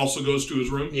say, Wolf also goes to his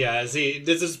room. yeah,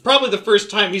 this is probably the first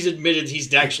time he's admitted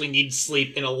he's actually needs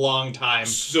sleep in a long time.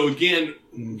 So again,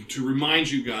 to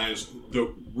remind you guys,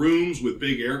 the rooms with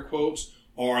big air quotes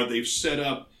they've set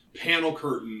up panel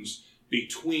curtains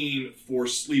between for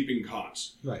sleeping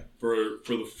cots. Right. For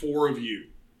the four of you.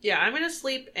 Yeah, I'm gonna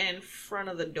sleep in front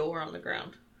of the door on the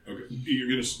ground. Okay. You're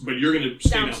gonna stay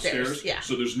Downstairs, downstairs. yeah.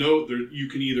 So you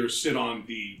can either sit on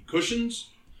the cushions,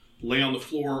 lay on the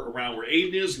floor around where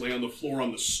Aiden is, lay on the floor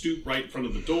on the stoop right in front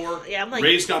of the door. Yeah, I'm like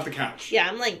Ray's got the couch. Yeah,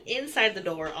 I'm like inside the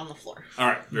door on the floor. All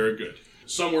right, very good.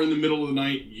 Somewhere in the middle of the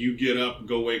night, you get up,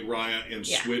 go wake Raya, and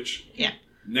switch. Yeah.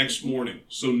 Next morning.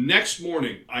 So next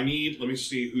morning, let me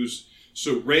see who's.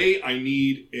 So Ray, I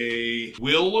need a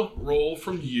will roll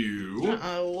from you.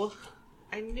 Uh-oh.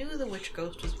 I knew the witch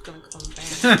ghost was gonna come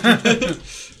back.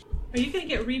 Are you gonna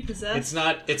get repossessed?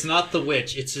 It's not the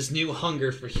witch, it's his new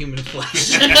hunger for human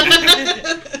flesh.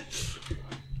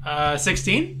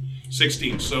 16?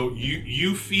 16. So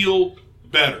you feel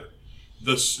better.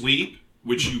 The sleep,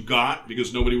 which you got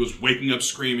because nobody was waking up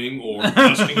screaming or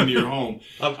busting into your home.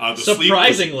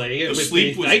 Surprisingly, the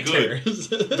sleep was night good. terrors.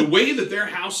 The way that their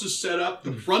house is set up,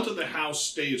 the front of the house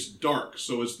stays dark.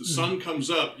 So as the sun comes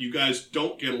up, you guys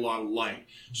don't get a lot of light.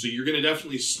 So you're going to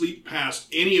definitely sleep past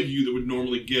any of you that would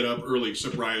normally get up early,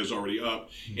 except Raya's already up.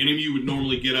 Any of you would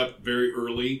normally get up very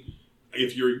early.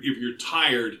 If you're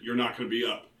tired, you're not going to be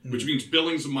up. Which means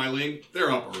Billings and Myling, they're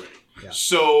up already. Yeah.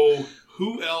 So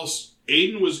who else?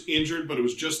 Aiden was injured, but it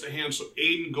was just a hand. So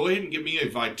Aiden, go ahead and give me a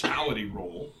vitality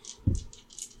roll.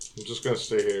 I'm just gonna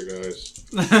stay here, guys.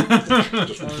 I'm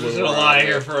just gonna lie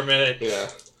here for a minute. Yeah.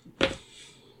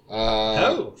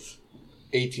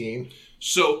 18.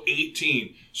 So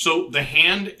 18. So the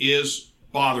hand is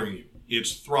bothering you.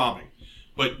 It's throbbing.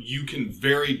 But you can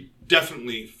very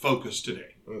definitely focus today.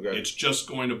 Okay. It's just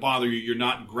going to bother you. You're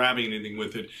not grabbing anything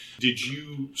with it. Did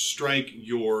you strike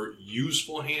your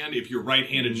useful hand? If you're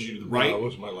right-handed, did you do the right? No, it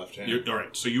was my left hand. All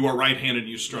right. So you are right-handed.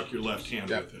 You struck your left hand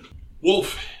with it.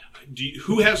 Wolf,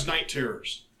 who has night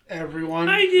terrors? Everyone.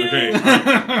 I do. Okay. All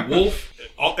right. Wolf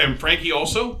and Frankie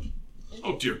also?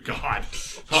 Oh, dear God.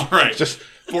 All right. Just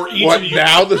for each what of you,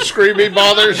 now? The screaming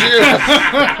bothers you?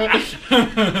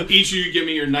 each of you give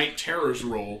me your night terrors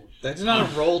roll. There's not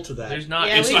a roll to that. There's not.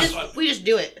 Yeah, It's we just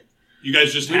do it. You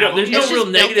guys just we have don't, there's them? no It's real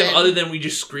just built negative in. other than we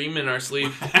just scream in our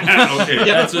sleep. Okay. Yeah,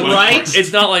 that's what- right?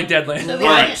 It's not like Deadlands. So All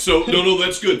right. So no,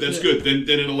 that's good. That's good. Then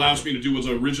it allows me to do what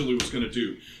I originally was going to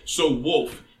do. So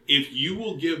Wolf, if you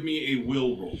will give me a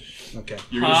will roll, Okay.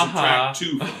 you're going to Ha-ha. subtract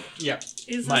 2 from it. Yeah.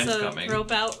 Is Mine's this a coming.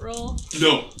 rope out roll?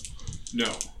 No.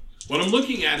 What I'm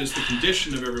looking at is the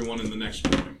condition of everyone in the next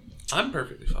morning. I'm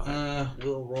perfectly fine.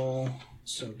 We'll roll.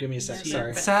 So give me a sec.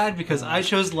 Sorry. Sad because I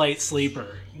chose light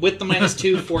sleeper. With the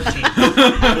 -2, 14.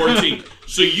 14.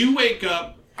 So you wake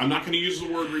up. I'm not going to use the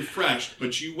word refreshed,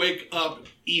 but you wake up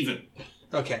even.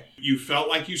 Okay. You felt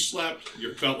like you slept.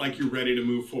 You felt like you're ready to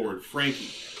move forward.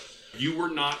 Frankie, you were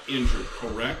not injured,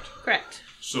 correct? Correct.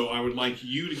 So I would like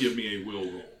you to give me a will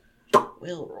roll.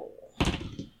 Will roll.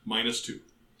 -2.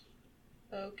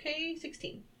 Okay,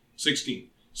 16. 16.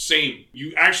 Same.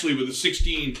 You actually, with a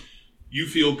 16, you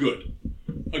feel good.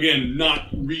 Again, not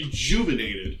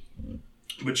rejuvenated,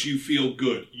 but you feel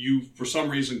good. You, for some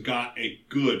reason, got a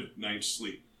good night's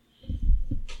sleep.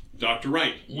 Dr.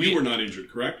 Wright, you were not injured,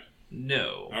 correct?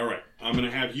 No. All right. I'm going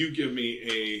to have you give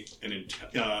me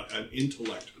an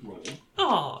intellect roll.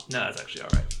 Oh, no, that's actually all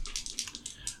right.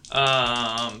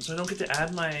 So I don't get to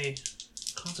add my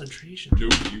concentration.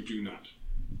 Nope, you do not.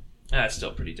 That's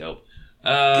still pretty dope.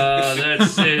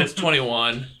 It's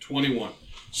 21. 21.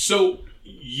 So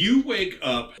you wake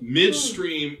up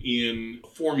midstream in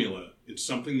formula. It's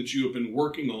something that you have been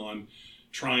working on,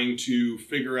 trying to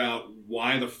figure out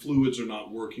why the fluids are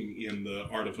not working in the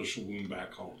artificial womb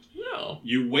back home. No.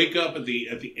 You wake up at the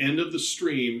end of the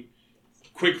stream.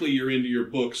 Quickly, you're into your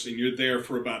books, and you're there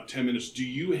for about 10 minutes. Do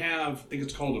you have, I think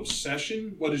it's called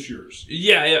Obsession? What is yours?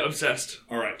 Yeah, obsessed.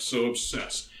 All right, so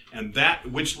Obsessed. And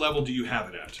which level do you have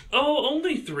it at? Oh,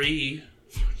 only 3.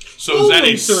 So is that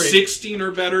Only a 3. 16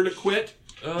 or better to quit?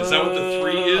 Is that what the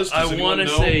 3 is? Does I anyone want to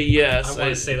know? say yes. I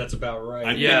want to say that's about right.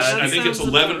 I Yeah, think it's sounds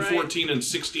 11, about right. 14, and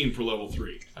 16 for level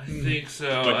 3. I think so.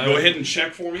 But go ahead and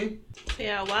check for me.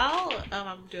 Yeah, while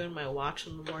I'm doing my watch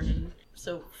in the morning,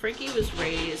 so Frankie was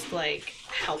raised, like,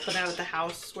 helping out at the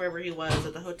house, wherever he was,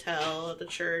 at the hotel, at the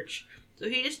church. So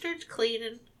he just starts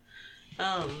cleaning.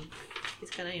 He's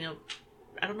kind of,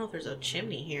 I don't know if there's a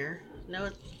chimney here. No.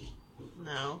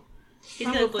 He's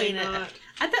going to Probably clean not. it.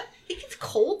 I thought it gets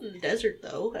cold in the desert,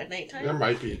 though, at nighttime. There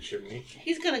might be a chimney.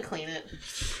 He's going to clean it.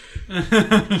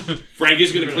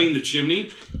 Frankie's going to clean the chimney.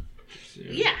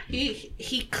 Yeah,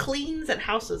 he cleans at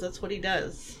houses. That's what he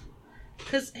does.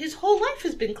 Because his whole life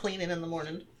has been cleaning in the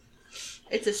morning.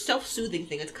 It's a self-soothing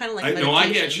thing. It's kind of like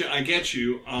meditation. No, I get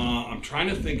you. I'm trying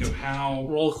to think of how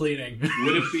Roll cleaning.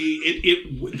 would it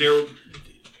be.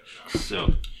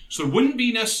 So it wouldn't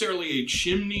be necessarily a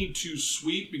chimney to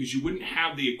sweep because you wouldn't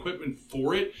have the equipment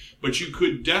for it, but you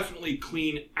could definitely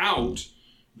clean out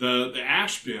the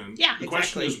ash bin. Yeah, The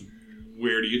question is,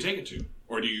 where do you take it to,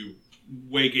 or do you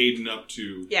wake Aiden up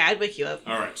to? Yeah, I'd wake you up.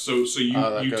 All right, so you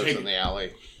that you goes take in the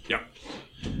alley. Yeah.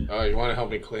 You want to help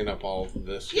me clean up all of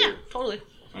this? Yeah, here? totally.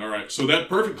 All right, so that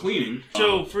perfect cleaning.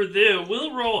 So for the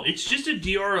will roll, it's just a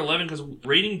DR11 because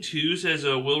rating 2 says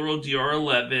a will roll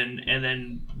DR11, and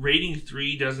then rating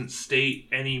 3 doesn't state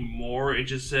anymore. It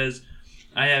just says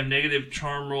I have negative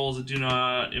charm rolls that do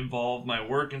not involve my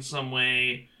work in some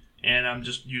way, and I'm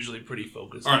just usually pretty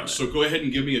focused. All on right, it. so go ahead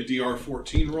and give me a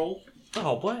DR14 roll.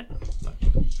 Oh, what?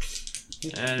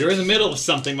 And You're in the middle of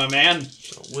something, my man.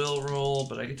 so will roll,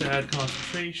 but I get to add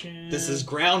concentration. This is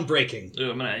groundbreaking. Ooh,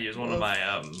 I'm gonna use one of my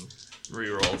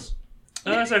rerolls.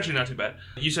 That's actually not too bad.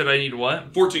 You said I need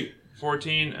what? 14.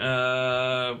 14.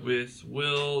 With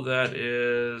will, that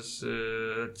is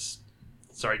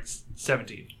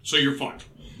 17. So you're fine.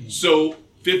 So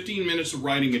 15 minutes of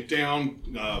writing it down,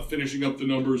 finishing up the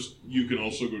numbers, you can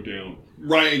also go down.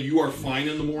 Ryan, you are fine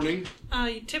in the morning?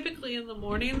 Typically in the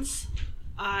mornings,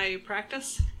 I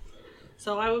practice.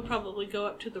 So I would probably go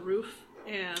up to the roof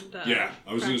and Yeah,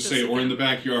 I was going to practice say, or in again. the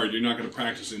backyard. You're not going to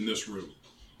practice in this room.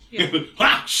 Yeah.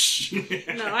 Ha! Shh!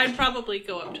 No, I'd probably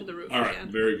go up to the roof All right,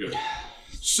 again. very good.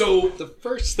 So, The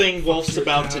first thing Wolf's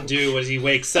about to do as he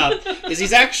wakes up is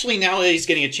he's actually, now that he's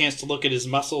getting a chance to look at his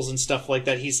muscles and stuff like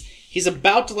that, he's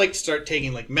about to like start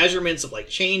taking like measurements of like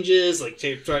changes,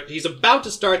 he's about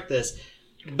to start this,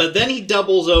 but then he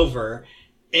doubles over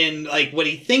and like what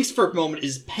he thinks for a moment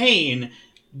is pain,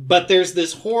 but there's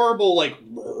this horrible like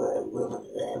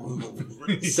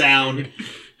sound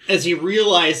as he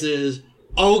realizes,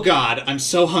 oh god, I'm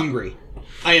so hungry.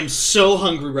 I am so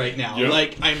hungry right now. Yep.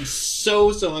 Like, I'm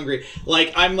so hungry.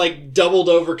 Like, I'm like doubled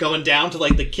over going down to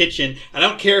like the kitchen. I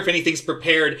don't care if anything's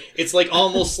prepared. It's like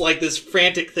almost like this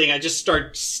frantic thing. I just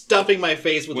start stuffing my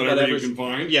face with whatever you whatever's... can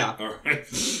find. Yeah. All right.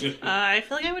 I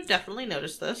feel like I would definitely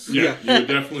notice this. Yeah, you would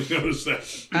definitely notice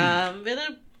that. I'm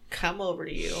gonna come over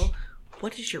to you.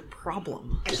 What is your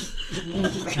problem?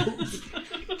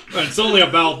 It's only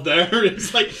about there.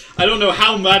 It's like, I don't know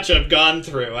how much I've gone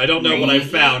through. I don't know what I've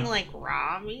found. Like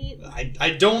raw meat? I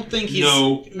don't think he's...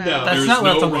 No. No. That's There's not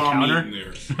left no on the raw counter. meat in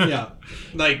there. Yeah.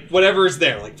 Like, whatever's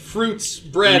there. Like, fruits,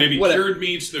 There bread, may be whatever. cured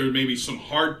meats. There may be some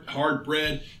hard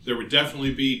bread. There would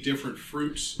definitely be different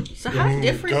fruits. So how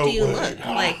different go do you away. look?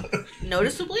 Like,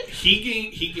 noticeably?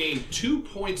 He gained 2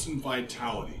 points in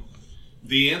vitality.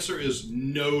 The answer is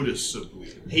noticeably.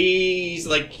 He's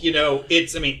like, you know,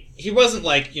 it's, I mean, he wasn't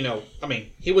like, you know, I mean,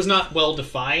 he was not well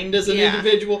defined as an Yeah.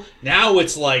 individual. Now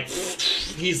it's like,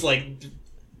 he's like,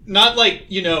 not like,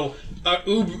 you know,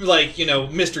 like, you know,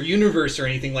 Mr. Universe or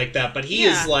anything like that, but he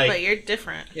is like, but you're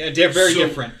different. yeah, they're very So-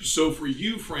 different. So for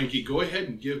you, Frankie, go ahead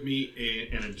and give me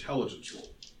an intelligence roll.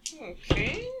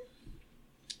 Okay.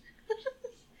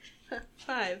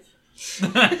 5.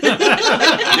 Yeah,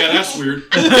 that's weird.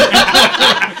 I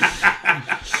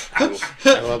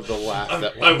love the laugh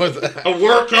that went with that. A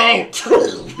workout!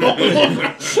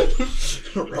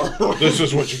 This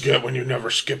is what you get when you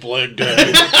never skip leg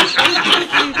day.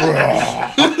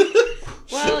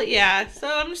 Well, yeah, so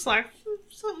I'm just like,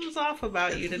 something's off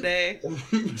about you today.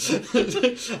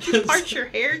 Part your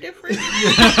hair different?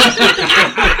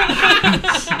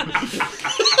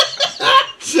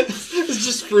 It's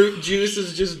just fruit juice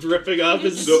is just dripping off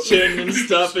his chin and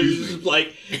stuff, and he's just like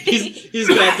he's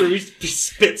gone through. He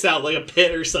spits out like a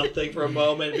pit or something for a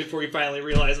moment before he finally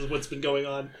realizes what's been going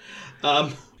on.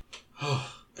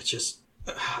 It's just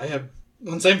I have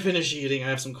once I'm finished eating, I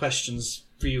have some questions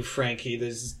for you, Frankie.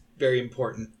 This is very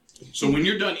important. So when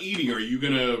you're done eating, are you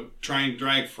gonna try and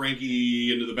drag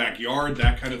Frankie into the backyard,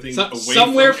 that kind of thing, away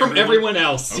Somewhere from everyone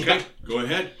else. Okay, Yeah. go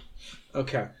ahead.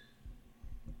 Okay.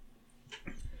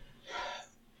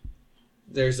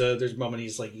 There's a moment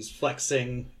he's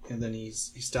flexing, and then he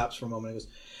stops for a moment and goes,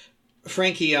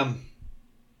 Frankie,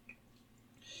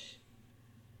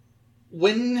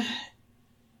 when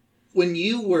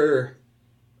you were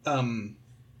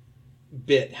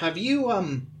bit, have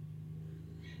you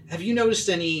noticed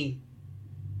any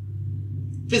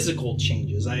physical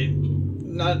changes?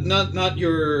 Not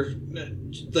your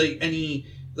like any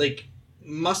like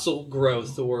muscle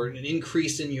growth or an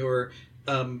increase in your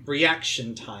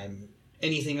reaction time.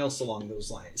 Anything else along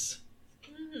those lines?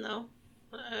 No.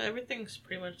 Everything's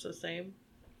pretty much the same.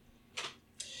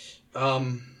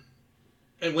 And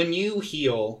when you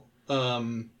heal,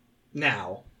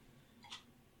 now,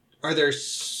 are there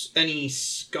any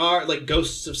like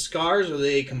ghosts of scars, or do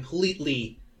they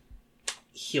completely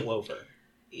heal over?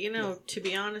 To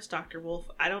be honest, Dr. Wolf,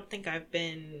 I don't think I've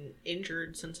been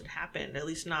injured since it happened, at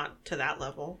least not to that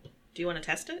level. Do you want to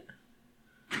test it?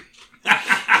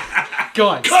 Go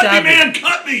on, Cut stab me, man!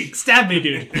 Cut me! Stab me,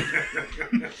 dude.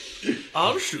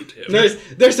 I'll shoot him.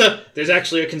 There's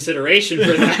actually a consideration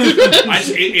for that.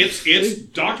 It's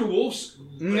Dr. Wolf's.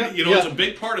 It's a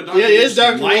big part of Dr. Yeah, it is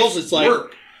Wolf's Dr. life's Wolf. It's like,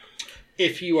 work.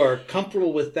 if you are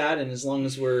comfortable with that, and as long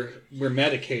as we're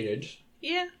medicated.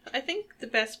 Yeah, I think the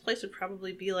best place would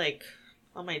probably be, like,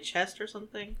 on my chest or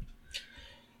something.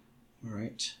 All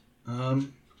right.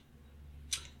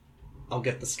 I'll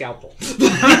get the scalpel.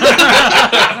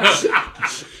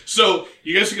 So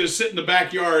you guys are going to sit in the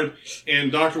backyard,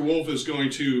 and Dr. Wolf is going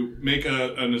to make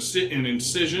an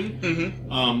incision.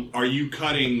 Mm-hmm. Are you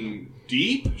cutting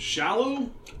deep, shallow?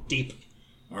 Deep.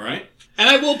 All right. And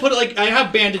I will put I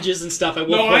have bandages and stuff. I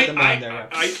will put them on there.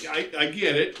 I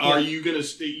get it. Yeah. Are you going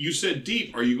to? You said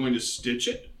deep. Are you going to stitch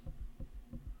it?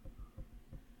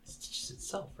 It's just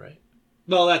itself, right?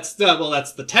 Well, that's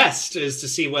the test, is to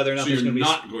see whether or not So there's you're going to be.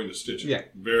 not going to stitch it. Yeah.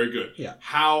 Very good. Yeah.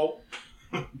 How?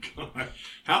 Oh God.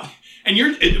 How? And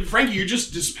Frankie, you're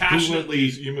just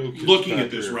dispassionately looking at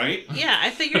this, right? Yeah, I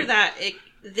figure that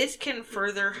this can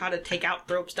further how to take out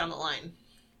ropes down the line.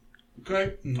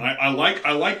 Okay. I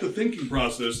like the thinking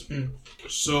process.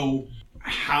 So,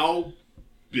 how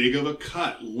big of a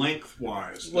cut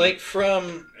lengthwise? Like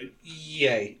from,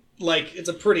 like it's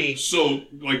a pretty. So,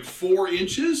 like 4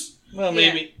 inches? Well,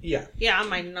 maybe, yeah. Yeah, on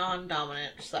my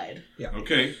non-dominant side.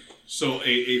 Okay. So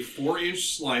a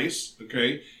 4-inch slice.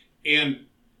 Okay. And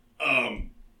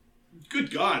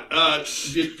good God,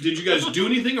 did you guys do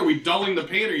anything? Are we dulling the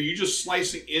pain, or are you just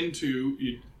slicing into?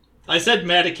 I said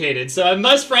medicated, so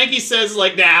unless Frankie says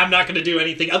like, nah, I'm not going to do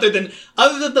anything other than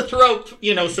the throat,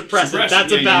 suppressant.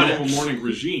 That's about it. A morning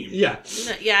regime. Yeah.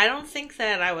 No, yeah, I don't think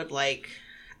that I would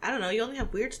I don't know. You only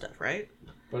have weird stuff, right?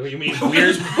 What do you mean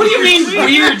weird? What do you mean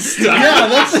weird stuff? Yeah,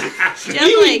 that's Do you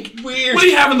have, like, weird. What do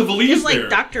you have in the valise just, there? like,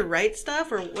 Dr. Wright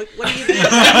stuff, or what do you mean?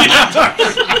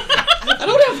 I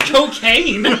don't have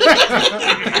cocaine.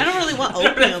 I don't really want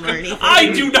opium or anything. I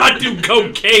do not do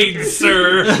cocaine,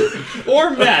 sir. Or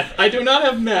meth. I do not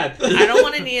have meth. I don't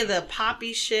want any of the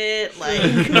poppy shit,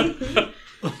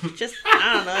 just,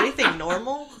 I don't know, anything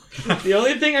normal. The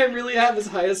only thing I really have is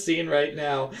hyoscine right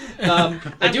now.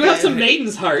 I do have some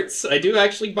maiden's hearts. I do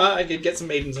actually I could get some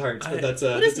maiden's hearts, but that's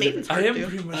What does maiden's I heart am do?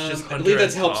 pretty much just I believe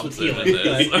that Hunter S. helps with Thompson healing. in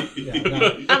this. But, yeah,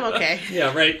 no. I'm okay.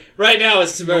 Yeah, right now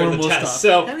it's very one the will test.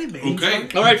 stop. So, Okay.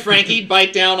 all right, Frankie,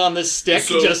 bite down on this stick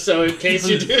So- just so in case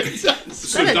you do. So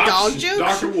that a dog joke?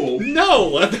 Dr. Wolf.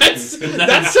 No, that's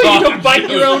so you don't bite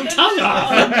your own tongue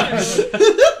off.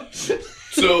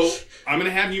 So I'm going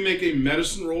to have you make a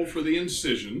medicine roll for the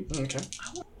incision. Okay.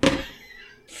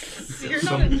 You're not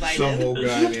Some invited. old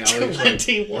guy in the alley. There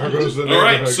 21. goes the All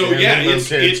right, neighborhood so again, yeah, and them it's-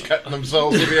 kids it's- cutting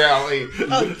themselves in the alley.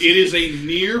 It is a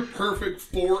near perfect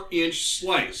 4-inch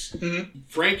slice.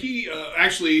 Frankie,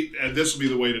 actually, this will be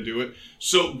the way to do it.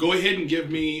 So go ahead and give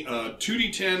me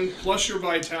 2d10 plus your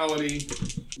vitality.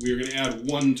 We are going to add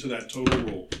 1 to that total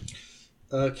roll.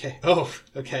 Okay. Oh,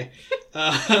 okay.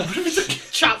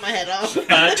 Chop my head off.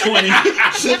 20.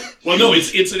 Well, no,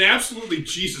 it's an absolutely,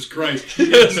 Jesus Christ.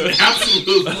 It's an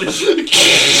absolutely.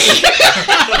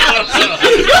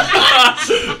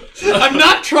 I'm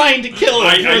not trying to kill him.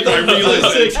 I for the realize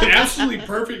that. It's sake- an absolutely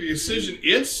perfect decision.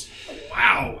 It's.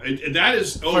 Wow. That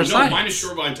is. Oh, For no, science. minus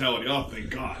your vitality. Oh, thank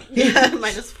God. -4.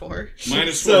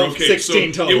 Minus So, 4. Okay,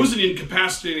 16 so total. it was an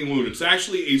incapacitating wound. It's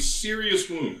actually a serious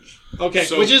wound. Okay,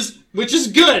 So- which is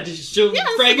good. So Yeah,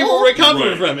 Frankie cool. will recover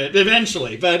Right. from it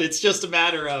eventually, but it's just a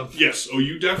matter of. Yes. Oh,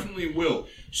 you definitely will.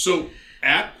 So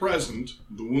at present,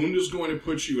 the wound is going to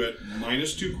put you at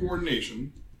 -2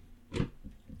 coordination.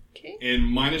 Okay.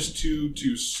 And -2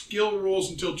 to skill rolls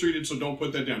until treated, so don't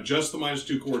put that down. Just the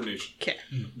 -2 coordination. Okay.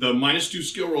 The -2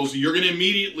 skill rolls, you're going to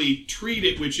immediately treat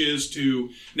it, which is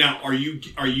to... Now, are you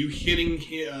hitting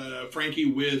Frankie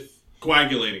with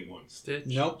coagulating ones? Stitch.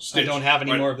 Nope, Stitch. I don't have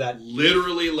any Right. more of that.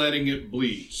 Literally letting it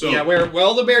bleed. So Yeah, where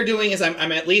all the bear doing is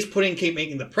I'm at least keep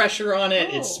making the pressure on it.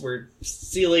 Oh. We're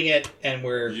sealing it, and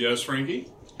we're Yes, Frankie?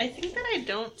 I think that I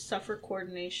don't suffer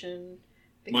coordination.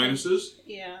 Minuses?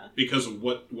 Yeah. Because of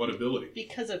what ability?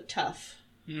 Because of tough.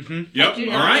 Mm-hmm. Yep, Do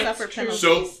all not right. suffer penalties.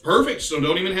 So, perfect. So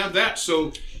don't even have that.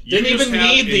 So you didn't just even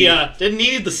have didn't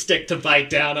need the stick to bite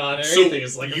down on or So anything.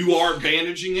 It's like you are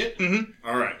bandaging it? Mhm.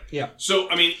 All right. Yeah. So,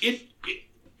 I mean, it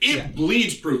Yeah.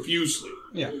 bleeds profusely.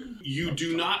 Yeah. You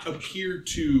do not appear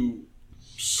to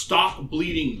stop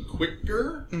bleeding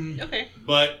quicker, Okay.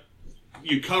 but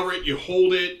you cover it, you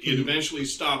hold it, it eventually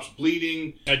stops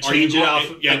bleeding. I change it off.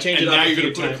 Yeah, I change and it now off you're a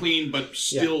going few to put times. a clean but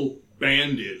still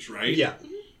bandage, right? Yeah.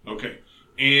 Okay.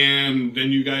 And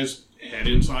then you guys head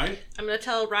inside. I'm gonna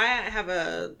tell Raya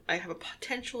I have a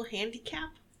potential handicap.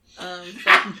 But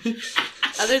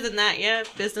other than that, yeah,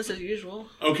 business as usual.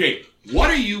 Okay. What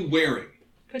are you wearing?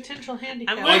 Potential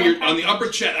handicap. I'm On the upper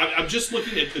chest. I'm just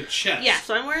looking at the chest. Yeah,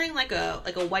 so I'm wearing like a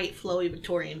white flowy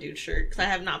Victorian dude shirt because I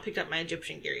have not picked up my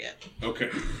Egyptian gear yet. Okay.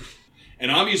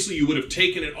 And obviously you would have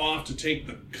taken it off to take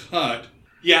the cut.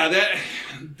 Yeah,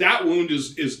 that wound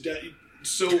is dead.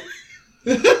 So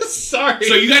Sorry.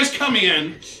 So you guys come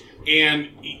in, and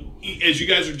as you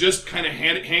guys are just kind of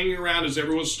hanging around as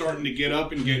everyone's starting to get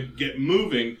up and get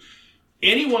moving,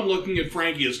 anyone looking at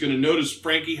Frankie is going to notice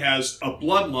Frankie has a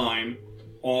bloodline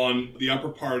on the upper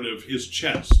part of his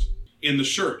chest in the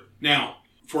shirt. Now,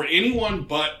 for anyone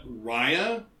but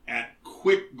Raya, at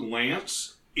quick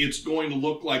glance, it's going to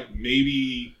look like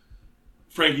maybe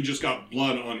Frankie just got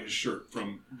blood on his shirt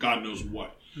from God knows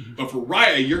what. But for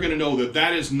Raya, you're going to know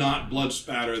that is not blood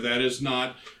spatter. That is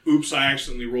not, oops, I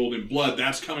accidentally rolled in blood.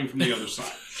 That's coming from the other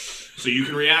side. So you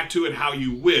can react to it how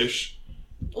you wish.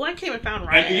 Well, I came and found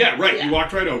Raya. Yeah, right. You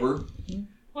walked right over.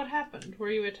 What happened? Were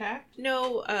you attacked?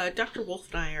 No, Dr. Wolf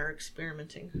and I are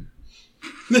experimenting.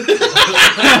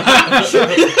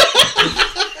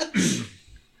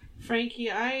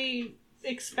 Frankie, I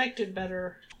expected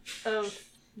better of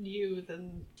you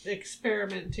than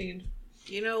experimenting.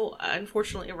 You know,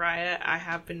 unfortunately, Raya, I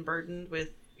have been burdened with,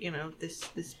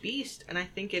 this beast, and I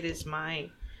think it is my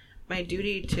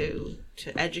duty to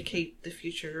educate the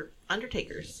future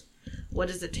Undertakers. What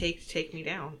does it take to take me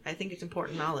down? I think it's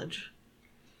important knowledge.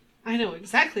 I know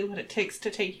exactly what it takes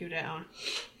to take you down.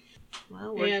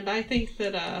 Well, And I think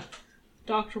that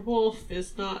Dr. Wolf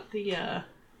is not the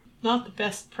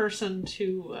best person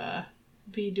to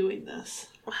be doing this.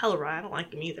 well, hell, Raya, I don't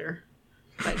like him either.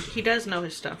 But he does know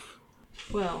his stuff.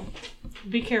 Well,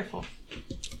 be careful.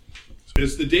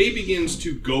 As the day begins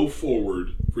to go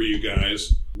forward for you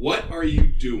guys, what are you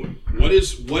doing? What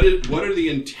are the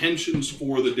intentions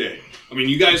for the day? I mean,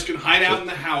 you guys can hide out in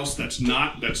the house. That's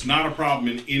not a problem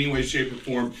in any way, shape, or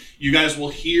form. You guys will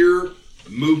hear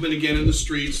movement again in the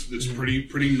streets. That's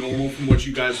pretty normal from what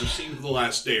you guys have seen for the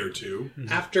last day or two.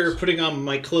 After putting on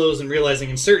my clothes and realizing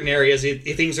in certain areas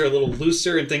things are a little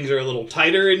looser and things are a little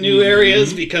tighter in new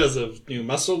areas because of new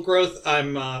muscle growth,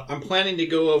 I'm planning to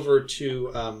go over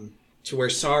to where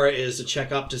Sarah is to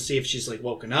check up to see if she's like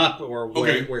woken up or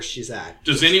where she's at.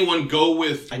 Does anyone go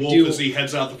with Wolf as he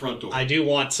heads out the front door? I do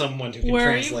want someone who can Where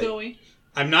translate. are you going?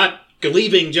 I'm not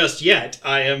leaving just yet.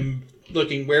 I am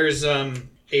looking. Where's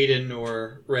Aiden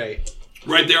or Ray?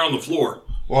 Right there on the floor.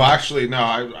 Well, actually, no.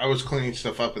 I was cleaning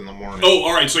stuff up in the morning. Oh,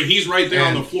 all right. So he's right there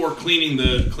on the floor cleaning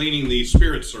the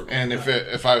spirit circle And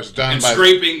if I was done and by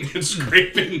scraping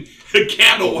the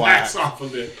candle wax off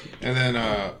of it. and then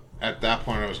at that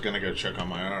point I was gonna go check on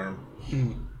my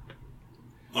arm.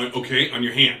 Okay, on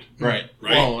your hand. Right.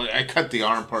 Right. Well, I cut the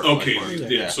arm part. Okay, by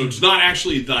part. yeah. So it's not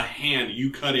actually the hand you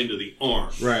cut into the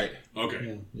arm. Right.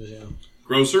 Okay. Yeah.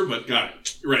 Grosser, but got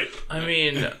it. Right. I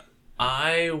mean,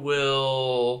 I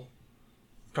will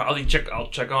probably I'll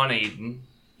check on Aiden.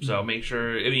 So make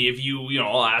sure. I mean, if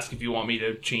I'll ask if you want me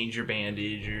to change your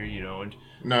bandage or and.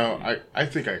 No, I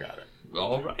think I got it.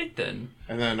 All right then.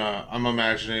 And then I'm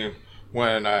imagining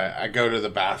when I go to the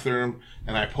bathroom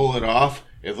and I pull it off,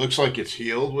 it looks like it's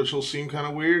healed, which will seem kind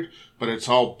of weird, but it's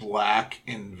all black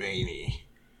and veiny.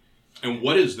 And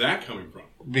what is that coming from?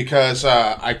 Because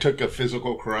I took a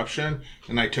physical corruption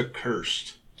and I took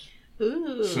cursed.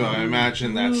 Ooh. So I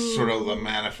imagine that's sort of the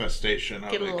manifestation of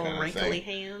Get a it little kind of wrinkly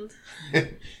thing.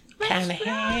 hand. Tiny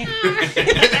hand.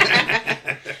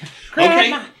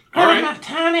 Okay. All right. My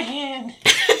tiny hand.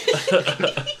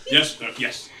 Yes.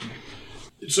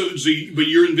 So but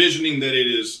you're envisioning that it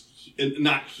is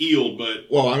not healed, but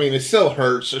Well, I mean, it still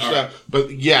hurts or All stuff, but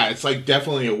yeah, it's like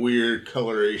definitely a weird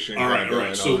coloration. all right.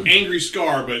 going So on. angry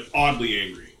Scar, but oddly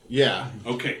angry. Yeah.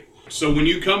 Okay. So when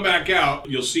you come back out,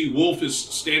 you'll see Wolf is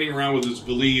standing around with his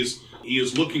valise. He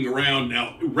is looking around.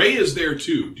 Now, Ray is there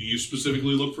too. Do you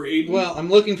specifically look for Aiden? Well, I'm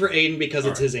looking for Aiden because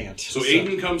it's his aunt. So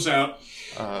Aiden comes out.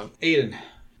 Aiden,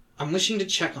 I'm wishing to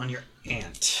check on your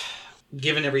aunt.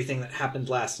 Given everything that happened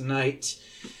last night,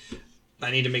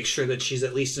 I need to make sure that she's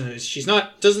at least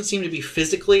doesn't seem to be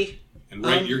physically And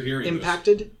right, you're hearing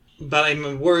impacted, but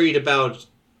I'm worried about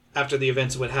after the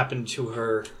events what happened to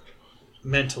her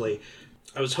mentally.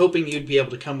 I was hoping you'd be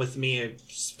able to come with me.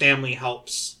 Family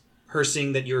helps. Her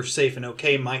seeing that you're safe and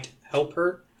okay might help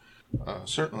her.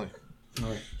 Certainly. All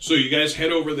right. So you guys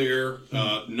head over there,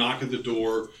 knock at the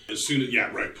door. As soon as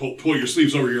pull your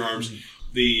sleeves over your arms.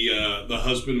 The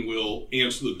husband will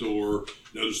answer the door.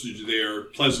 Notice that you're there.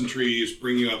 Pleasantries.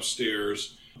 Bring you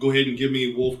upstairs. Go ahead and give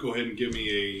me Wolf. Go ahead and give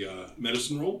me a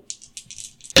medicine roll.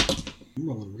 I'm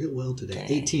rolling real well today.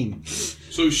 18.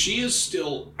 So she is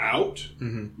still out,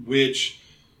 which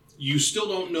you still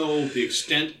don't know the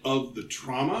extent of the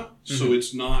trauma. So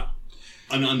it's not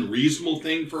an unreasonable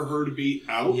thing for her to be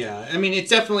out. Yeah, I mean, it's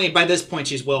definitely, by this point,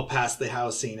 she's well past the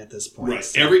house scene at this point. Right.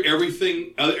 So.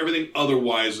 Everything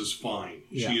otherwise is fine.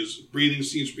 Yeah. She is breathing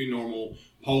seems to be normal.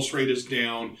 Pulse rate is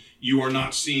down. You are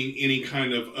not seeing any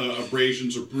kind of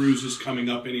abrasions or bruises coming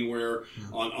up anywhere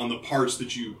on the parts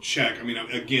that you check. I mean,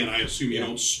 again, I assume you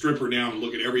don't strip her down and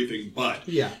look at everything, but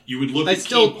you would look at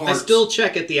key parts. I still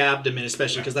check at the abdomen,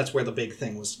 especially because that's where the big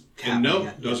thing was happening.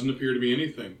 And doesn't appear to be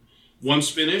anything. Once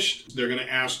finished, they're going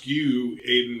to ask you,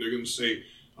 Aiden, they're going to say,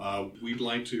 we'd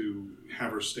like to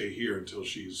have her stay here until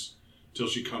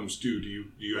she comes due. Do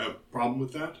you have a problem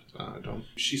with that? I don't.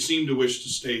 She seemed to wish to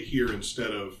stay here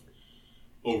instead of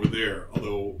over there,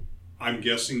 although I'm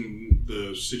guessing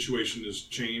the situation has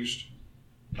changed.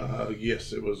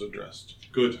 Yes, it was addressed.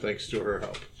 Good. Thanks to her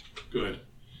help. Good.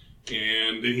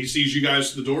 And then he sees you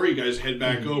guys to the door. You guys head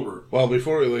back over. Well,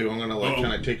 before we leave, I'm going to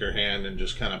kind of take her hand and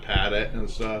just kind of pat it and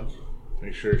stuff.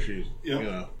 Make sure she's,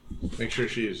 make sure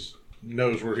she's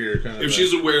knows we're here. Kind of. If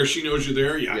she's aware, she knows you're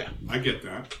there. Yeah, I get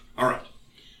that. All right.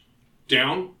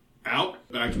 Down, out,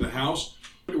 back to the house.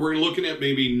 We're looking at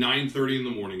maybe 9:30 in the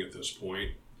morning at this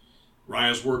point.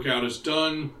 Raya's workout is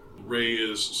done. Ray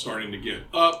is starting to get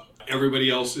up. Everybody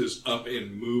else is up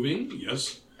and moving.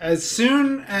 Yes. As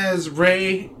soon as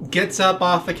Ray gets up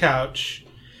off the couch,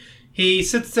 he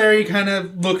sits there, he kind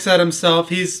of looks at himself.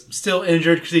 He's still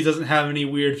injured because he doesn't have any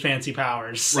weird fancy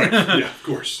powers. Right, yeah, of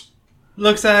course.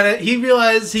 Looks at it, he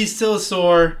realizes he's still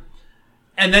sore,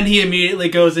 and then he immediately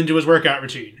goes into his workout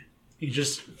routine. He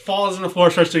just falls on the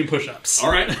floor, starts doing push-ups.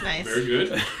 All right. Nice. Very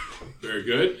good. Very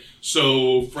good.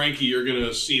 So, Frankie, you're going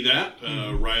to see that.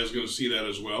 Raya's going to see that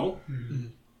as well.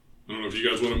 I don't know if you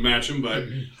guys want to match them, but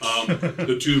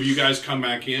the two of you guys come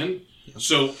back in.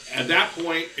 So, at that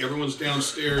point, everyone's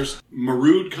downstairs.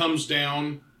 Marud comes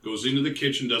down, goes into the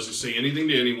kitchen, doesn't say anything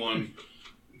to anyone,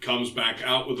 comes back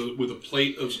out with a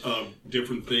plate of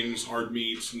different things, hard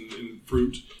meats and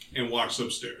fruit, and walks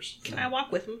upstairs. Can I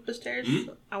walk with him upstairs?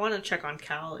 I want to check on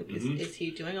Cal. Like, is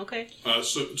he doing okay?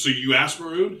 So you ask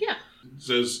Marud? Yeah.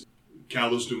 Says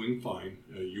Cal is doing fine.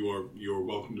 You are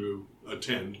welcome to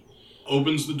attend.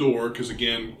 Opens the door, because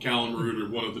again, Cal and Marud are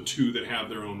one of the two that have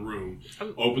their own room.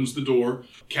 Opens the door.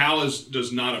 Cal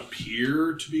does not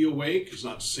appear to be awake. He's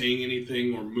not saying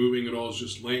anything or moving at all. He's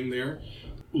just laying there.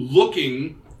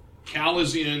 Looking, Cal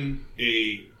is in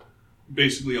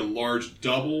basically a large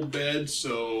double bed,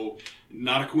 so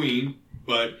not a queen,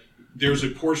 but there's a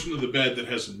portion of the bed that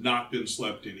has not been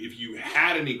slept in. If you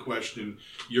had any question,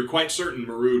 you're quite certain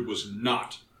Marud was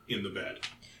not in the bed.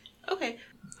 Okay.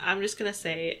 I'm just going to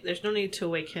say there's no need to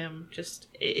wake him. Just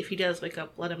if he does wake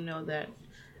up, let him know that,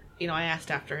 I asked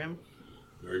after him.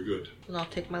 Very good. And I'll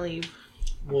take my leave.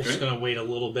 Wolf's going to wait a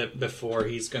little bit before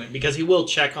he's going to... Because he will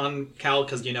check on Cal,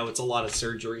 because, it's a lot of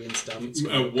surgery and stuff.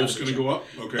 Wolf's going to go up?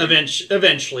 Okay.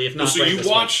 Eventually, if not so right you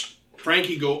watch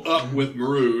Frankie go up with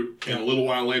Marud, and a little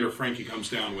while later, Frankie comes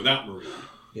down without Marud.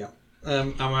 Yeah.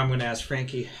 I'm going to ask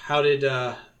Frankie, how did...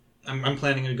 I'm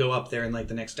planning to go up there in,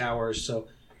 the next hour or so.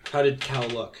 How did Cal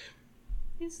look?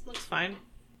 He looks fine.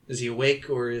 Is he awake,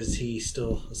 or is he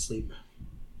still asleep?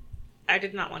 I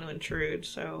did not want to intrude,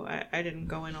 so I didn't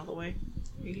go in all the way.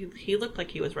 He looked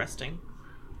like he was resting.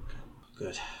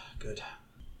 Good.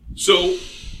 So,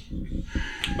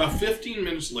 about 15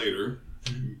 minutes later,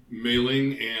 Mei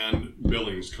Ling and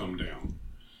Billings come down.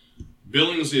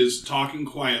 Billings is talking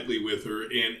quietly with her,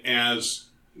 and as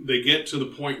they get to the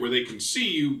point where they can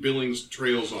see you, Billings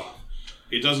trails off.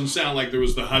 It doesn't sound like there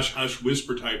was the hush-hush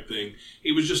whisper type thing.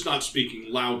 He was just not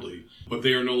speaking loudly, but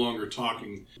they are no longer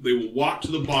talking. They will walk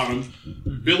to the bottom.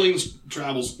 Billings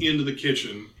travels into the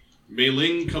kitchen. Mei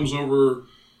Ling comes over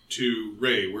to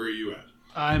Ray. Where are you at?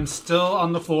 I'm still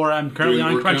on the floor. I'm currently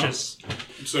on crutches.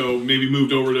 So maybe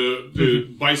moved over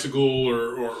to bicycle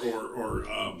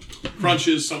or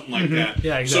crunches, something like that.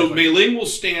 Yeah, exactly. So Mei Ling will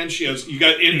stand. She has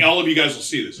and all of you guys will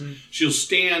see this. She'll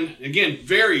stand again.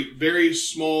 Very, very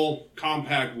small,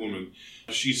 compact woman.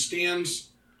 She stands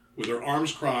with her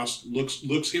arms crossed,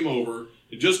 looks him over,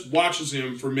 and just watches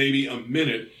him for maybe a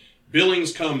minute.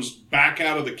 Billings comes back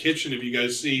out of the kitchen. If you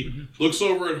guys see, looks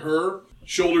over at her.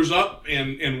 shoulders up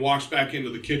and walks back into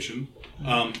the kitchen.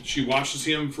 She watches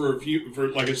him for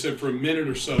like I said, for a minute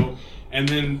or so, and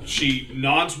then she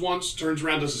nods once, turns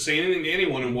around, doesn't say anything to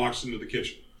anyone, and walks into the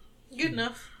kitchen. Good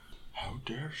enough. How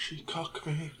dare she cuck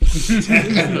me?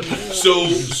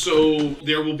 So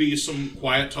there will be some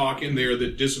quiet talk in there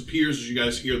that disappears as you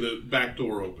guys hear the back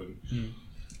door open.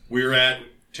 We're at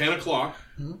 10 o'clock.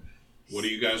 What do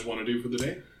you guys want to do for the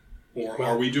day? Or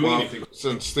are we doing anything?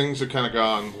 Since things have kind of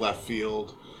gone left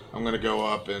field, I'm going to go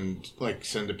up and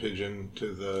send a pigeon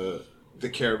to the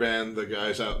caravan, the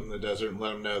guys out in the desert, and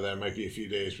let them know that it might be a few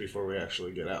days before we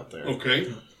actually get out there.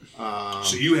 Okay.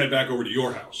 So you head back over to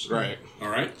your house. Right. All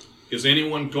right. Is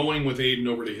anyone going with Aiden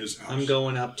over to his house? I'm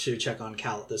going up to check on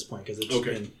Cal at this point because it's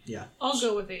been, I'll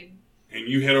go with Aiden. And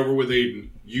you head over with Aiden.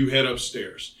 You head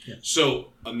upstairs. Yeah.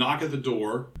 So a knock at the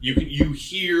door. You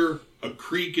hear a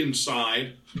creak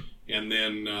inside, and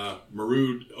then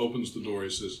Marud opens the door. He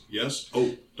says, "Yes."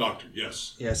 Oh, doctor.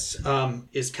 Yes. Yes.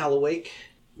 Is Cal awake?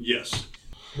 Yes.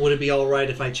 Would it be all right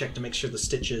if I check to make sure the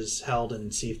stitches held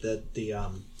and see if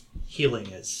the healing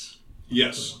is?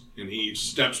 Yes. And he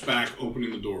steps back,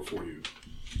 opening the door for you.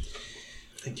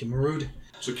 Thank you, Marud.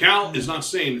 So Cal is not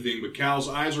saying anything, but Cal's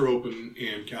eyes are open,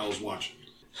 and Cal is watching.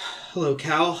 Hello,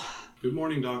 Cal. Good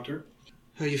morning, doctor.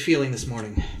 How are you feeling this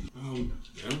morning?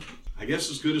 Yeah, I guess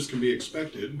as good as can be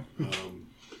expected.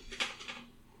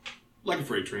 Like a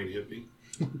freight train hit me.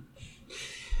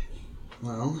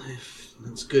 Well,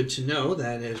 it's good to know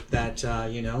that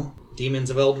demons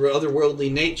of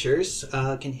otherworldly natures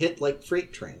can hit like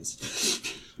freight trains.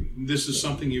 This is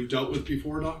something you've dealt with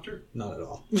before, doctor? Not at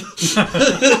all.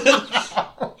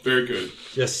 Very good.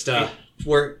 Just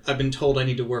work. I've been told I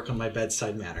need to work on my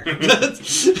bedside manner.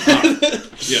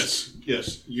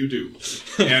 Yes, you do.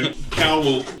 And Cal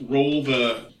will roll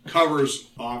the covers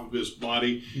off of his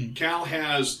body. Cal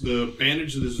has the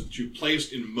bandages that you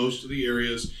placed in most of the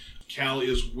areas. Cal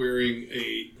is wearing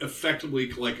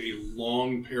effectively like a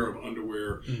long pair of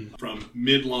underwear from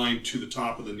midline to the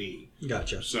top of the knee.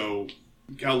 Gotcha. So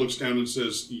Cal looks down and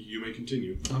says, "You may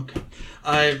continue." Okay.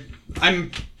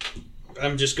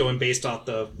 I'm just going based off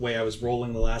the way I was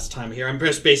rolling the last time here. I'm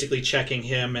just basically checking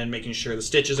him and making sure the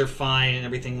stitches are fine and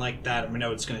everything like that. I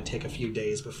know it's going to take a few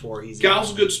days before he's...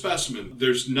 Cal's a good specimen.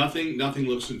 There's nothing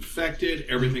looks infected.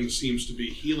 Everything seems to be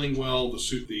healing well.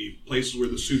 The places where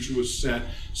the suture was set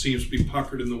seems to be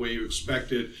puckered in the way you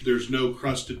expected. There's no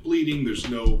crusted bleeding. There's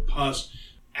no pus.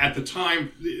 At the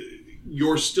time...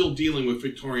 You're still dealing with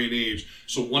Victorian age,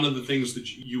 so one of the things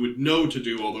that you would know to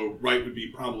do, although Wright would be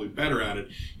probably better at it,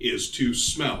 is to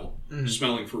smell,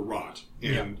 smelling for rot.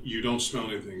 And you don't smell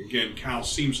anything. Again, Cal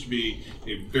seems to be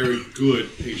a very good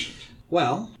patient.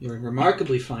 Well, you're in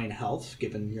remarkably fine health,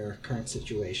 given your current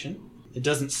situation. It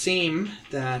doesn't seem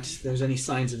that there's any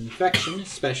signs of infection,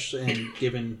 especially and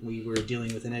given we were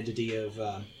dealing with an entity of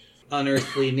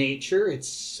unearthly nature.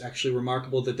 It's actually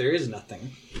remarkable that there is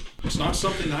nothing. It's not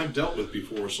something I've dealt with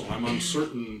before, so I'm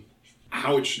uncertain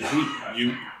how it should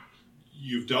be.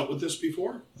 You've dealt with this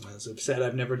before? As I've said,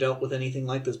 I've never dealt with anything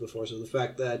like this before, so the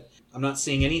fact that I'm not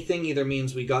seeing anything either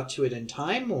means we got to it in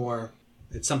time, or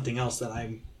it's something else that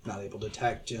I'm not able to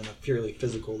detect on a purely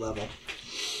physical level.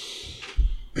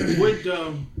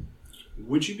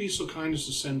 Would you be so kind as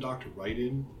to send Dr. Wright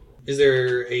in? Is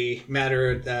there a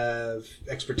matter of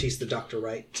expertise that Dr.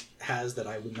 Wright has that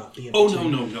I would not be able to? Oh,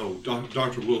 no.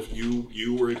 Dr. Wolf,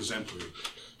 you were exemplary.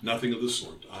 Nothing of the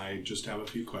sort. I just have a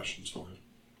few questions for him.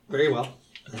 Very well.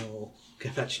 I will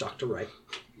fetch Dr. Wright.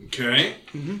 Okay.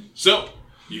 So,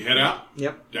 you head out.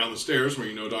 Yep. Down the stairs where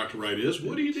you know Dr. Wright is.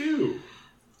 What do you do?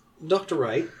 Dr.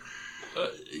 Wright.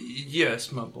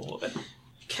 Yes, my boy.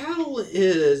 Cal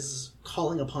is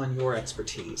calling upon your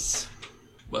expertise.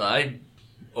 Well, I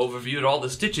overviewed all the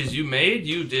stitches you made.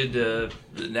 You did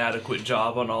an adequate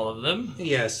job on all of them.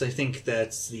 Yes, I think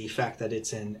that's the fact that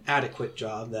it's an adequate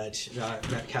job that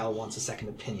Cal wants a second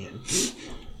opinion.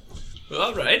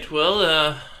 All right,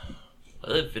 well,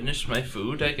 I finished my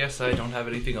food. I guess I don't have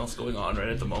anything else going on right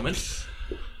at the moment.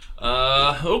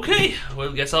 Okay,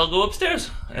 well, I guess I'll go upstairs.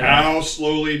 How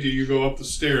slowly do you go up the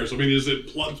stairs? I mean, is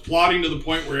it plotting to the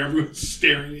point where everyone's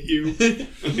staring at you?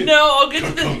 No, I'll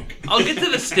get to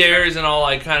the stairs and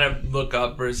I'll kind of look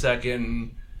up for a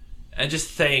second and just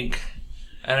think,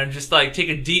 and I'm just take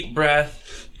a deep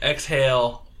breath,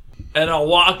 exhale, and I'll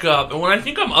walk up. And when I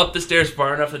think I'm up the stairs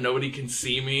far enough that nobody can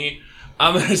see me,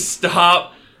 I'm gonna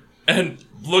stop and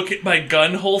look at my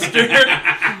gun holster,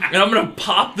 and I'm gonna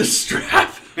pop the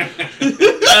strap. And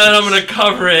I'm gonna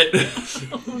cover it.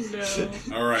 Oh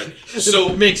no. All right. So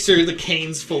make sure the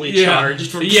cane's fully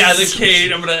charged. Yeah, the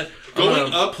cane. I'm gonna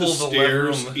Going up the pull the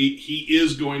lever stairs, on he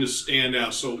is going to stand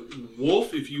out. So,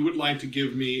 Wolf, if you would like to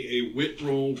give me a wit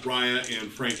roll, Raya,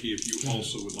 and Frankie, if you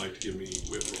also would like to give me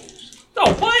wit rolls.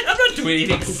 Oh, what? I'm not doing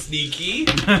anything sneaky.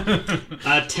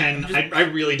 10. I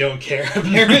really don't care,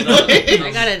 apparently.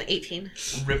 I got an 18.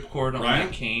 Ripcord on Right.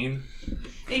 my cane.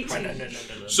 18.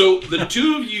 So, the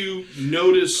two of you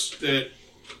notice that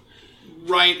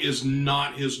Wright is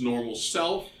not his normal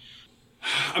self.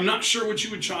 I'm not sure what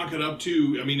you would chalk it up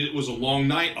to. I mean, it was a long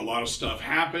night. A lot of stuff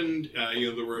happened.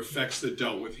 There were effects that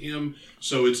dealt with him.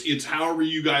 So it's however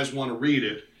you guys want to read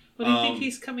it. What do you think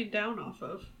he's coming down off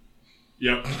of?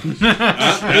 Yep.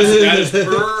 That is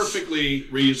perfectly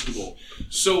reasonable.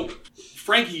 So,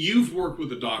 Frankie, you've worked with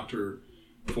the doctor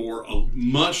for a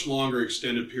much longer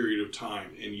extended period of time,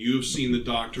 and you've seen the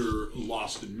doctor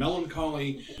lost in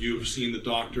melancholy. You've seen the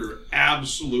doctor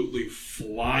absolutely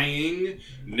flying.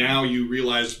 Now you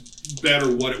realize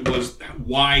better what it was,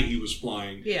 why he was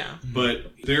flying. Yeah.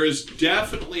 But there is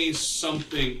definitely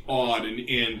something odd,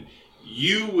 and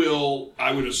you will,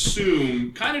 I would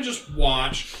assume, kind of just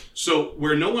watch. So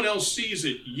where no one else sees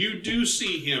it, you do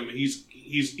see him.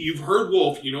 You've heard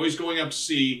Wolf. You know he's going up to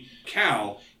see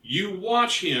Cal. You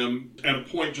watch him at a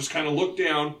point, just kind of look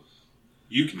down.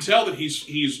 You can tell that he's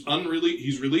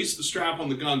released the strap on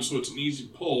the gun, so it's an easy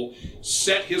pull.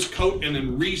 Set his coat and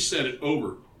then reset it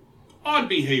over. Odd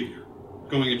behavior,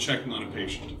 going and checking on a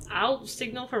patient. I'll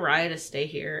signal for Raya to stay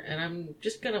here, and I'm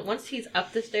just gonna, once he's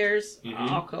up the stairs,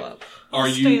 I'll go up. Are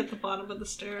Stay you at the bottom of the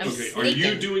stairs. okay? Are sneaking.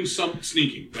 you doing some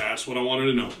sneaking? That's what I wanted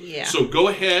to know. Yeah. So go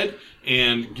ahead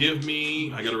and give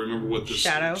me. I got to remember what this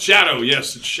Shadow. Shadow.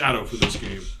 Yes, it's Shadow for this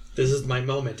game. This is my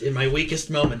moment. In my weakest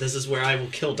moment, this is where I will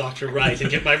kill Dr. Wright and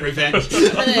get my revenge.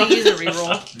 I'm gonna use a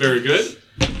reroll. Very good.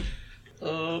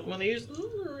 I'm gonna use a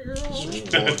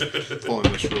reroll.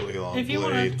 Pulling this really long If you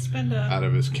blade want to spend a... out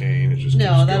of his cane, it just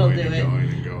No, keeps that'll going do and it. going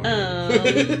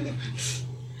and going.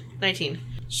 19.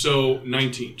 So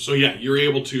 19. So yeah, you're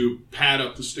able to pad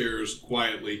up the stairs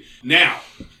quietly. Now,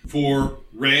 for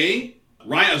Ray,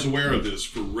 Raya's aware of this.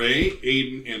 For Ray,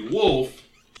 Aiden, and Wolf,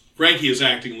 Frankie is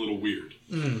acting a little weird.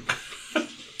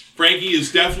 Frankie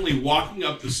is definitely walking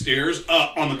up the stairs.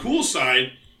 On the cool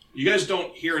side, you guys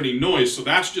don't hear any noise, so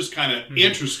that's just kind of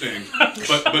interesting.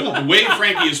 But the way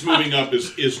Frankie is moving up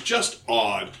is just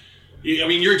odd. I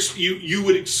mean, you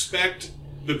would expect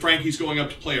that Frankie's going up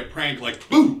to play a prank, like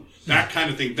boo, that kind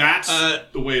of thing. That's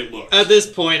the way it looks. At this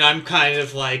point, I'm kind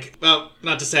of like, well,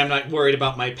 not to say I'm not worried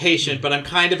about my patient, but I'm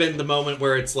kind of in the moment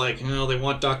where it's like, they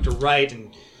want Dr. Wright,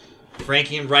 and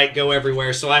Frankie and Wright go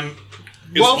everywhere, so I'm...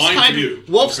 It's fine for you.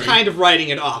 Wolf's Okay. kind of writing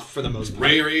it off for the most part.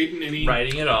 Ray or Aiden, any?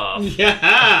 Writing it off.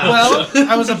 Yeah! Well,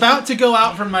 I was about to go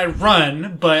out for my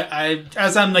run, but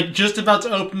as I'm like just about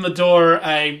to open the door,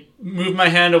 I move my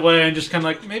hand away and just kind of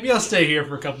like, maybe I'll stay here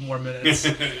for a couple more minutes.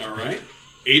 All right.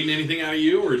 Aiden, anything out of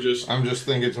you, or just... I'm just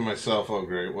thinking to myself, oh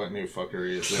great, what new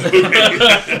fuckery is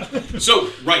this? So,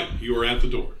 right, you are at the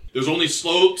door. There's only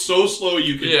so slow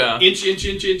you can inch So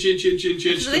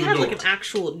to they the have door. like an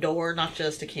actual door, not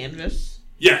just a canvas.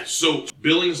 Yeah, so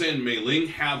Billings and Mei Ling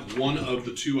have one of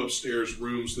the two upstairs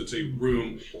rooms that's a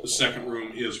room. The second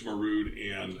room is Marud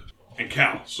and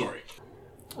Cal, sorry.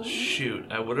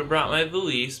 Shoot, I would have brought my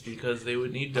valise because they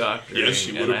would need doctoring. Yes,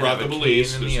 you and would have I brought have the a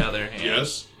valise. cane in the other hand.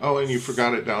 Yes. Oh, and you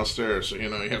forgot it downstairs, so you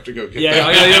have to go get Yeah, that.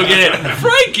 I gotta go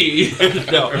get it.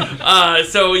 Frankie! No.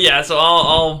 So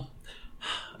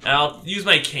I'll use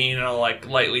my cane and I'll like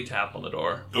lightly tap on the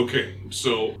door. Okay,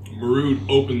 so Marud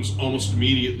opens almost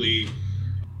immediately,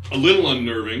 a little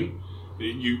unnerving.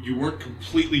 You weren't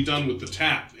completely done with the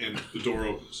tap, and the door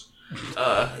opens.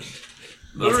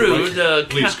 Marud,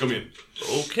 Please come in.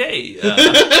 Okay.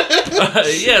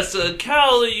 Yes,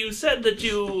 Cal, you said that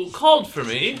you called for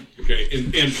me. Okay,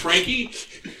 and Frankie,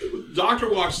 doctor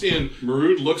walks in,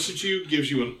 Marud looks at you, gives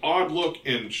you an odd look,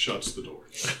 and shuts the door.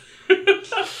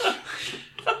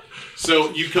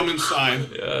 So you come inside.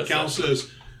 Yes. Cal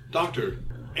says, "Doctor,"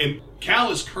 and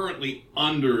Cal is currently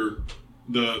under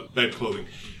the bed clothing.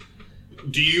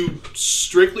 Do you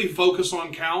strictly focus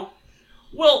on Cal?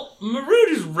 Well, Marud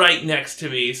is right next to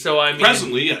me, so I mean...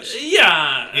 Presently, yes.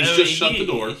 Yeah. He's shut the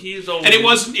door. He's always... And it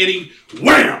wasn't any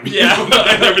wham! Yeah. And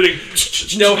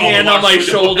everything. No hand on my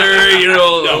shoulder,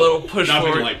 No, a little push nothing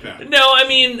forward. like that. No, I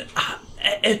mean,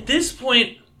 at this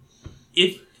point,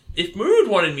 if if Marud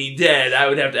wanted me dead, I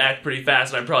would have to act pretty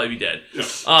fast, and I'd probably be dead.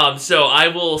 Yeah. So I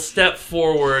will step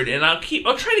forward, and I'll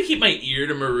try to keep my ear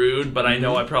to Marud, but I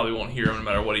know I probably won't hear him no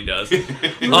matter what he does.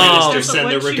 Minister, send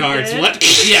their what you regards. did-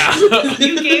 What? Yeah.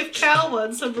 You gave Cal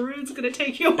one, so Maroon's gonna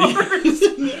take yours.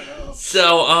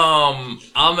 So, I'm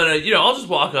gonna, I'll just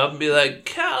walk up and be like,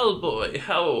 Cal boy,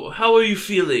 how are you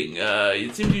feeling?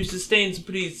 It seems you sustained some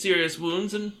pretty serious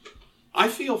wounds, and... I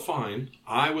feel fine.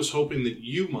 I was hoping that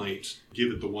you might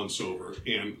give it the once over.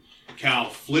 And Cal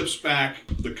flips back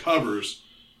the covers.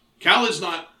 Cal is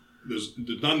not, there's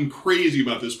nothing crazy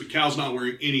about this, but Cal's not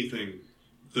wearing anything.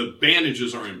 The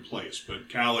bandages are in place, but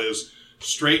Cal is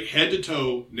straight head to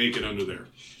toe naked under there.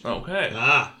 Okay.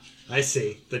 Ah, I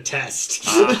see. The test.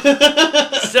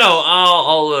 So,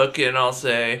 I'll look and I'll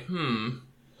say,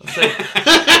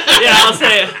 I'll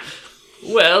say,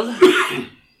 well...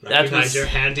 That Recognize was your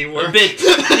handiwork. a bit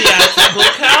theatrical,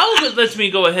 Cal, but let me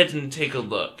go ahead and take a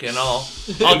look, and I'll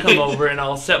come over and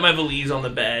I'll set my valise on the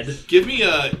bed. Give me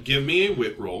a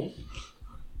wit roll.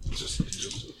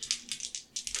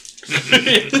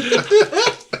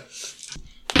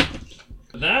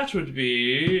 That would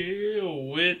be...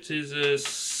 Wit is a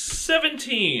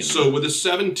 17. So with a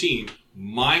 17,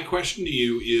 my question to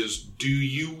you is, do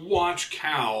you watch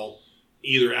Cal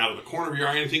either out of the corner of your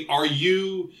eye or anything? Are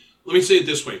you... Let me say it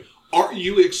this way. Are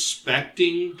you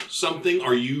expecting something?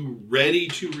 Are you ready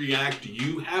to react? Do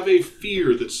you have a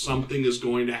fear that something is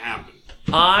going to happen?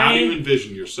 How do you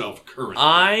envision yourself currently?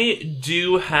 I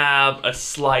do have a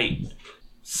slight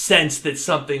sense that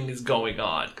something is going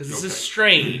on, because this is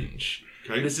strange.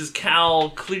 Okay. This is Cal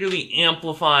clearly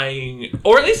amplifying,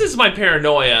 or at least this is my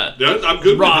paranoia. I'm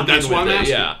good with it. Rocking That's why I'm with it,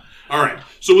 asking. yeah. All right.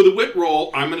 So with a wit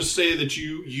roll, I'm going to say that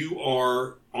you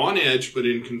are on edge but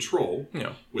in control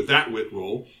with that wit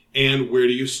roll. And where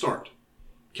do you start?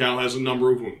 Cal has a number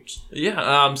of wounds.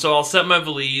 Yeah, so I'll set my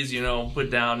valise,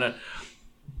 put down,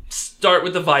 start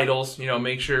with the vitals,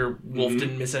 make sure Wolf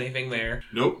didn't miss anything there.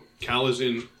 Nope. Cal is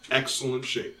in excellent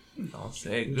shape. I'll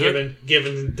say, good.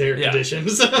 Given their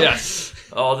conditions. Yes.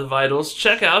 All the vitals.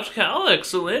 Check out, Cal.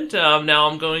 Excellent. Now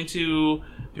I'm going to,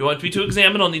 if you want me to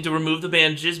examine, I'll need to remove the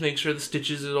bandages, make sure the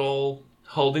stitches are all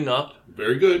holding up.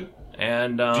 Very good.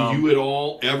 And do you at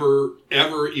all ever,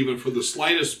 even for the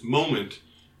slightest moment,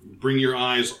 bring your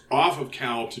eyes off of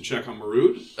Cal to check on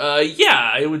Marud?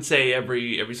 Yeah, I would say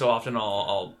every so often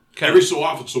I'll every so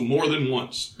often, so more than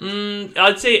once.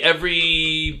 I'd say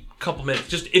every couple minutes.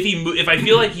 Just if I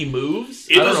feel like he moves,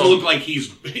 it doesn't look like he's.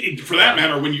 For that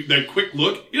matter, when you that quick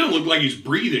look, he doesn't look like he's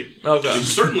breathing. Okay, it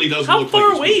certainly doesn't. How look far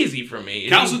like away is he from me?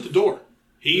 Cal's at the door.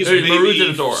 He's Marud's maybe at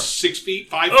the door. 6 feet,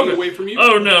 5 feet away from you.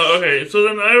 Oh no! Okay, so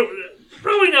then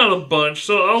probably not a bunch.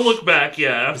 So I'll look back.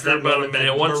 Yeah, after about a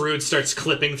minute. Once Marud starts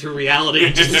clipping through reality.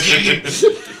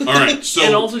 All right. So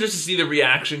and also just to see the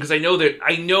reaction, because I know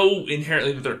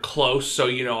inherently that they're close. So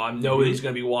I know that he's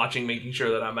going to be watching, making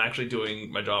sure that I'm actually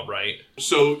doing my job right.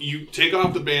 So you take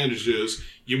off the bandages.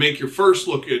 You make your first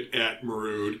look at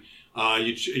Marud.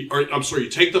 You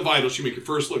take the vitals. You make your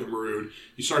first look at Marud.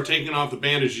 You start taking off the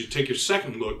bandages. You take your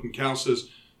second look, and Cal says,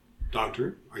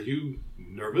 "Doctor, are you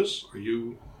nervous? Are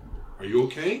you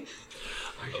okay?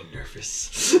 Are you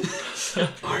nervous?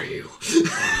 Are you?"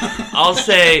 I'll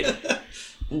say,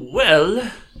 well,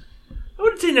 I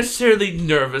wouldn't say necessarily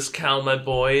nervous, Cal, my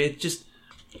boy.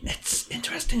 It's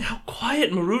interesting how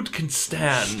quiet Marud can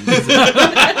stand.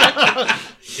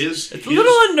 It's a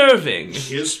little unnerving.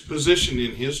 His position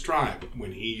in his tribe,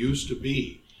 when he used to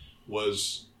be,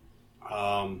 was,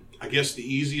 I guess, the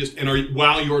easiest. And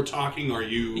while you're talking, are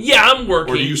you... Yeah, I'm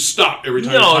working. Or do you stop every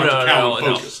time you talk to Cal and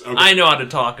focus? No. Okay. I know how to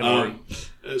talk and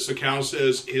work. So Cal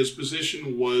says his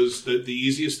position was that the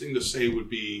easiest thing to say would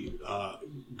be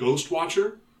Ghost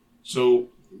Watcher. So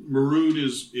Marud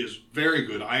is very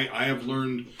good. I have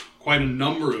learned quite a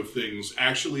number of things.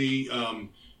 Actually,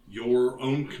 your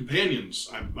own companions,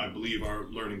 I believe, are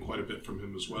learning quite a bit from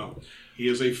him as well. He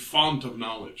is a font of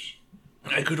knowledge.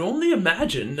 I could only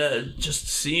imagine just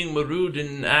seeing Marud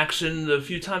in action the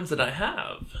few times that I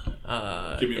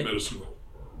have. Give me a medicine roll.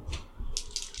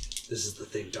 This is the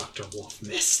thing Dr. Wolf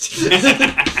missed.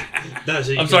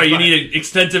 I'm sorry, you need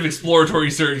extensive exploratory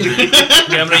surgery.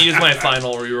 Okay, I'm going to use my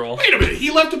final reroll. Wait a minute,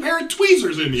 he left a pair of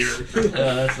tweezers in here.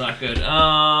 That's not good.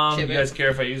 You guys care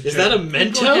if I use Is that a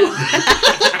Mento?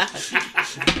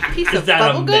 Piece Is of that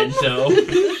a bubble gum? Mento?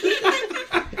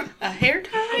 A hair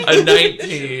tie? A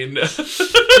 19. All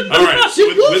right. So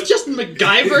Did Wolf just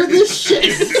MacGyver this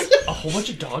shit? A whole bunch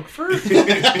of dog fur?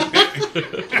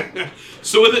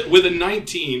 So with a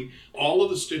 19, all of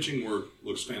the stitching work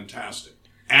looks fantastic.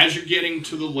 As you're getting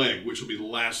to the leg, which will be the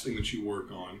last thing that you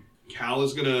work on, Cal,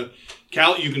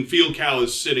 you can feel Cal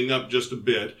is sitting up just a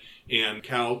bit. And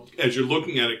Cal, as you're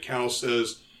looking at it, Cal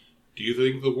says, "Do you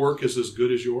think the work is as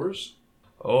good as yours?"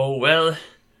 Oh, well,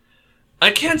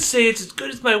 I can't say it's as good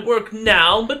as my work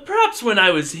now, but perhaps when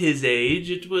I was his age,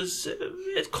 it was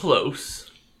close.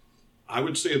 I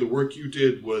would say the work you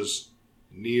did was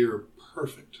near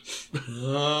perfect. And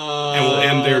we'll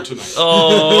end there tonight.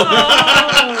 Oh.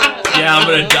 Yeah, I'm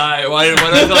gonna die. Why do I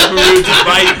feel like Maroon's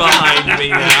right behind me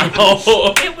now?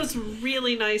 It was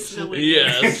really nice knowing you.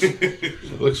 Yes.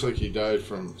 It looks like he died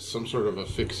from some sort of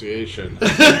asphyxiation.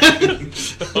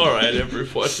 Alright,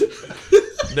 everyone.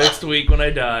 Next week when I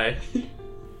die.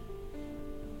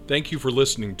 Thank you for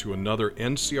listening to another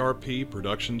NCRP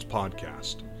Productions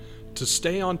podcast. To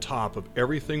stay on top of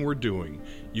everything we're doing,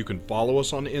 you can follow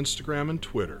us on Instagram and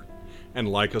Twitter, and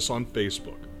like us on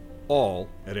Facebook, all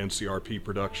at NCRP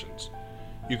Productions.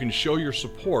 You can show your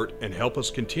support and help us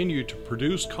continue to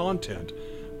produce content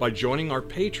by joining our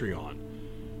Patreon.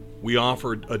 We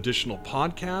offer additional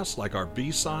podcasts like our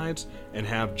B-sides and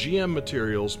have GM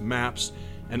materials, maps,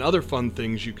 and other fun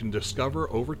things you can discover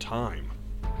over time.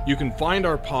 You can find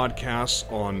our podcasts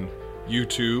on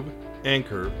YouTube,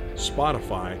 Anchor,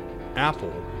 Spotify,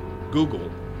 Apple, Google,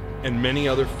 and many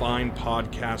other fine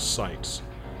podcast sites.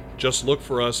 Just look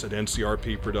for us at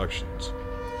NCRP Productions.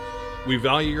 We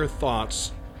value your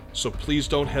thoughts, so please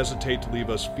don't hesitate to leave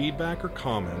us feedback or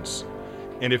comments.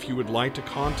 And if you would like to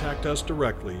contact us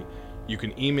directly, you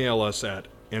can email us at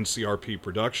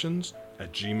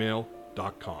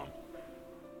ncrpproductions@gmail.com.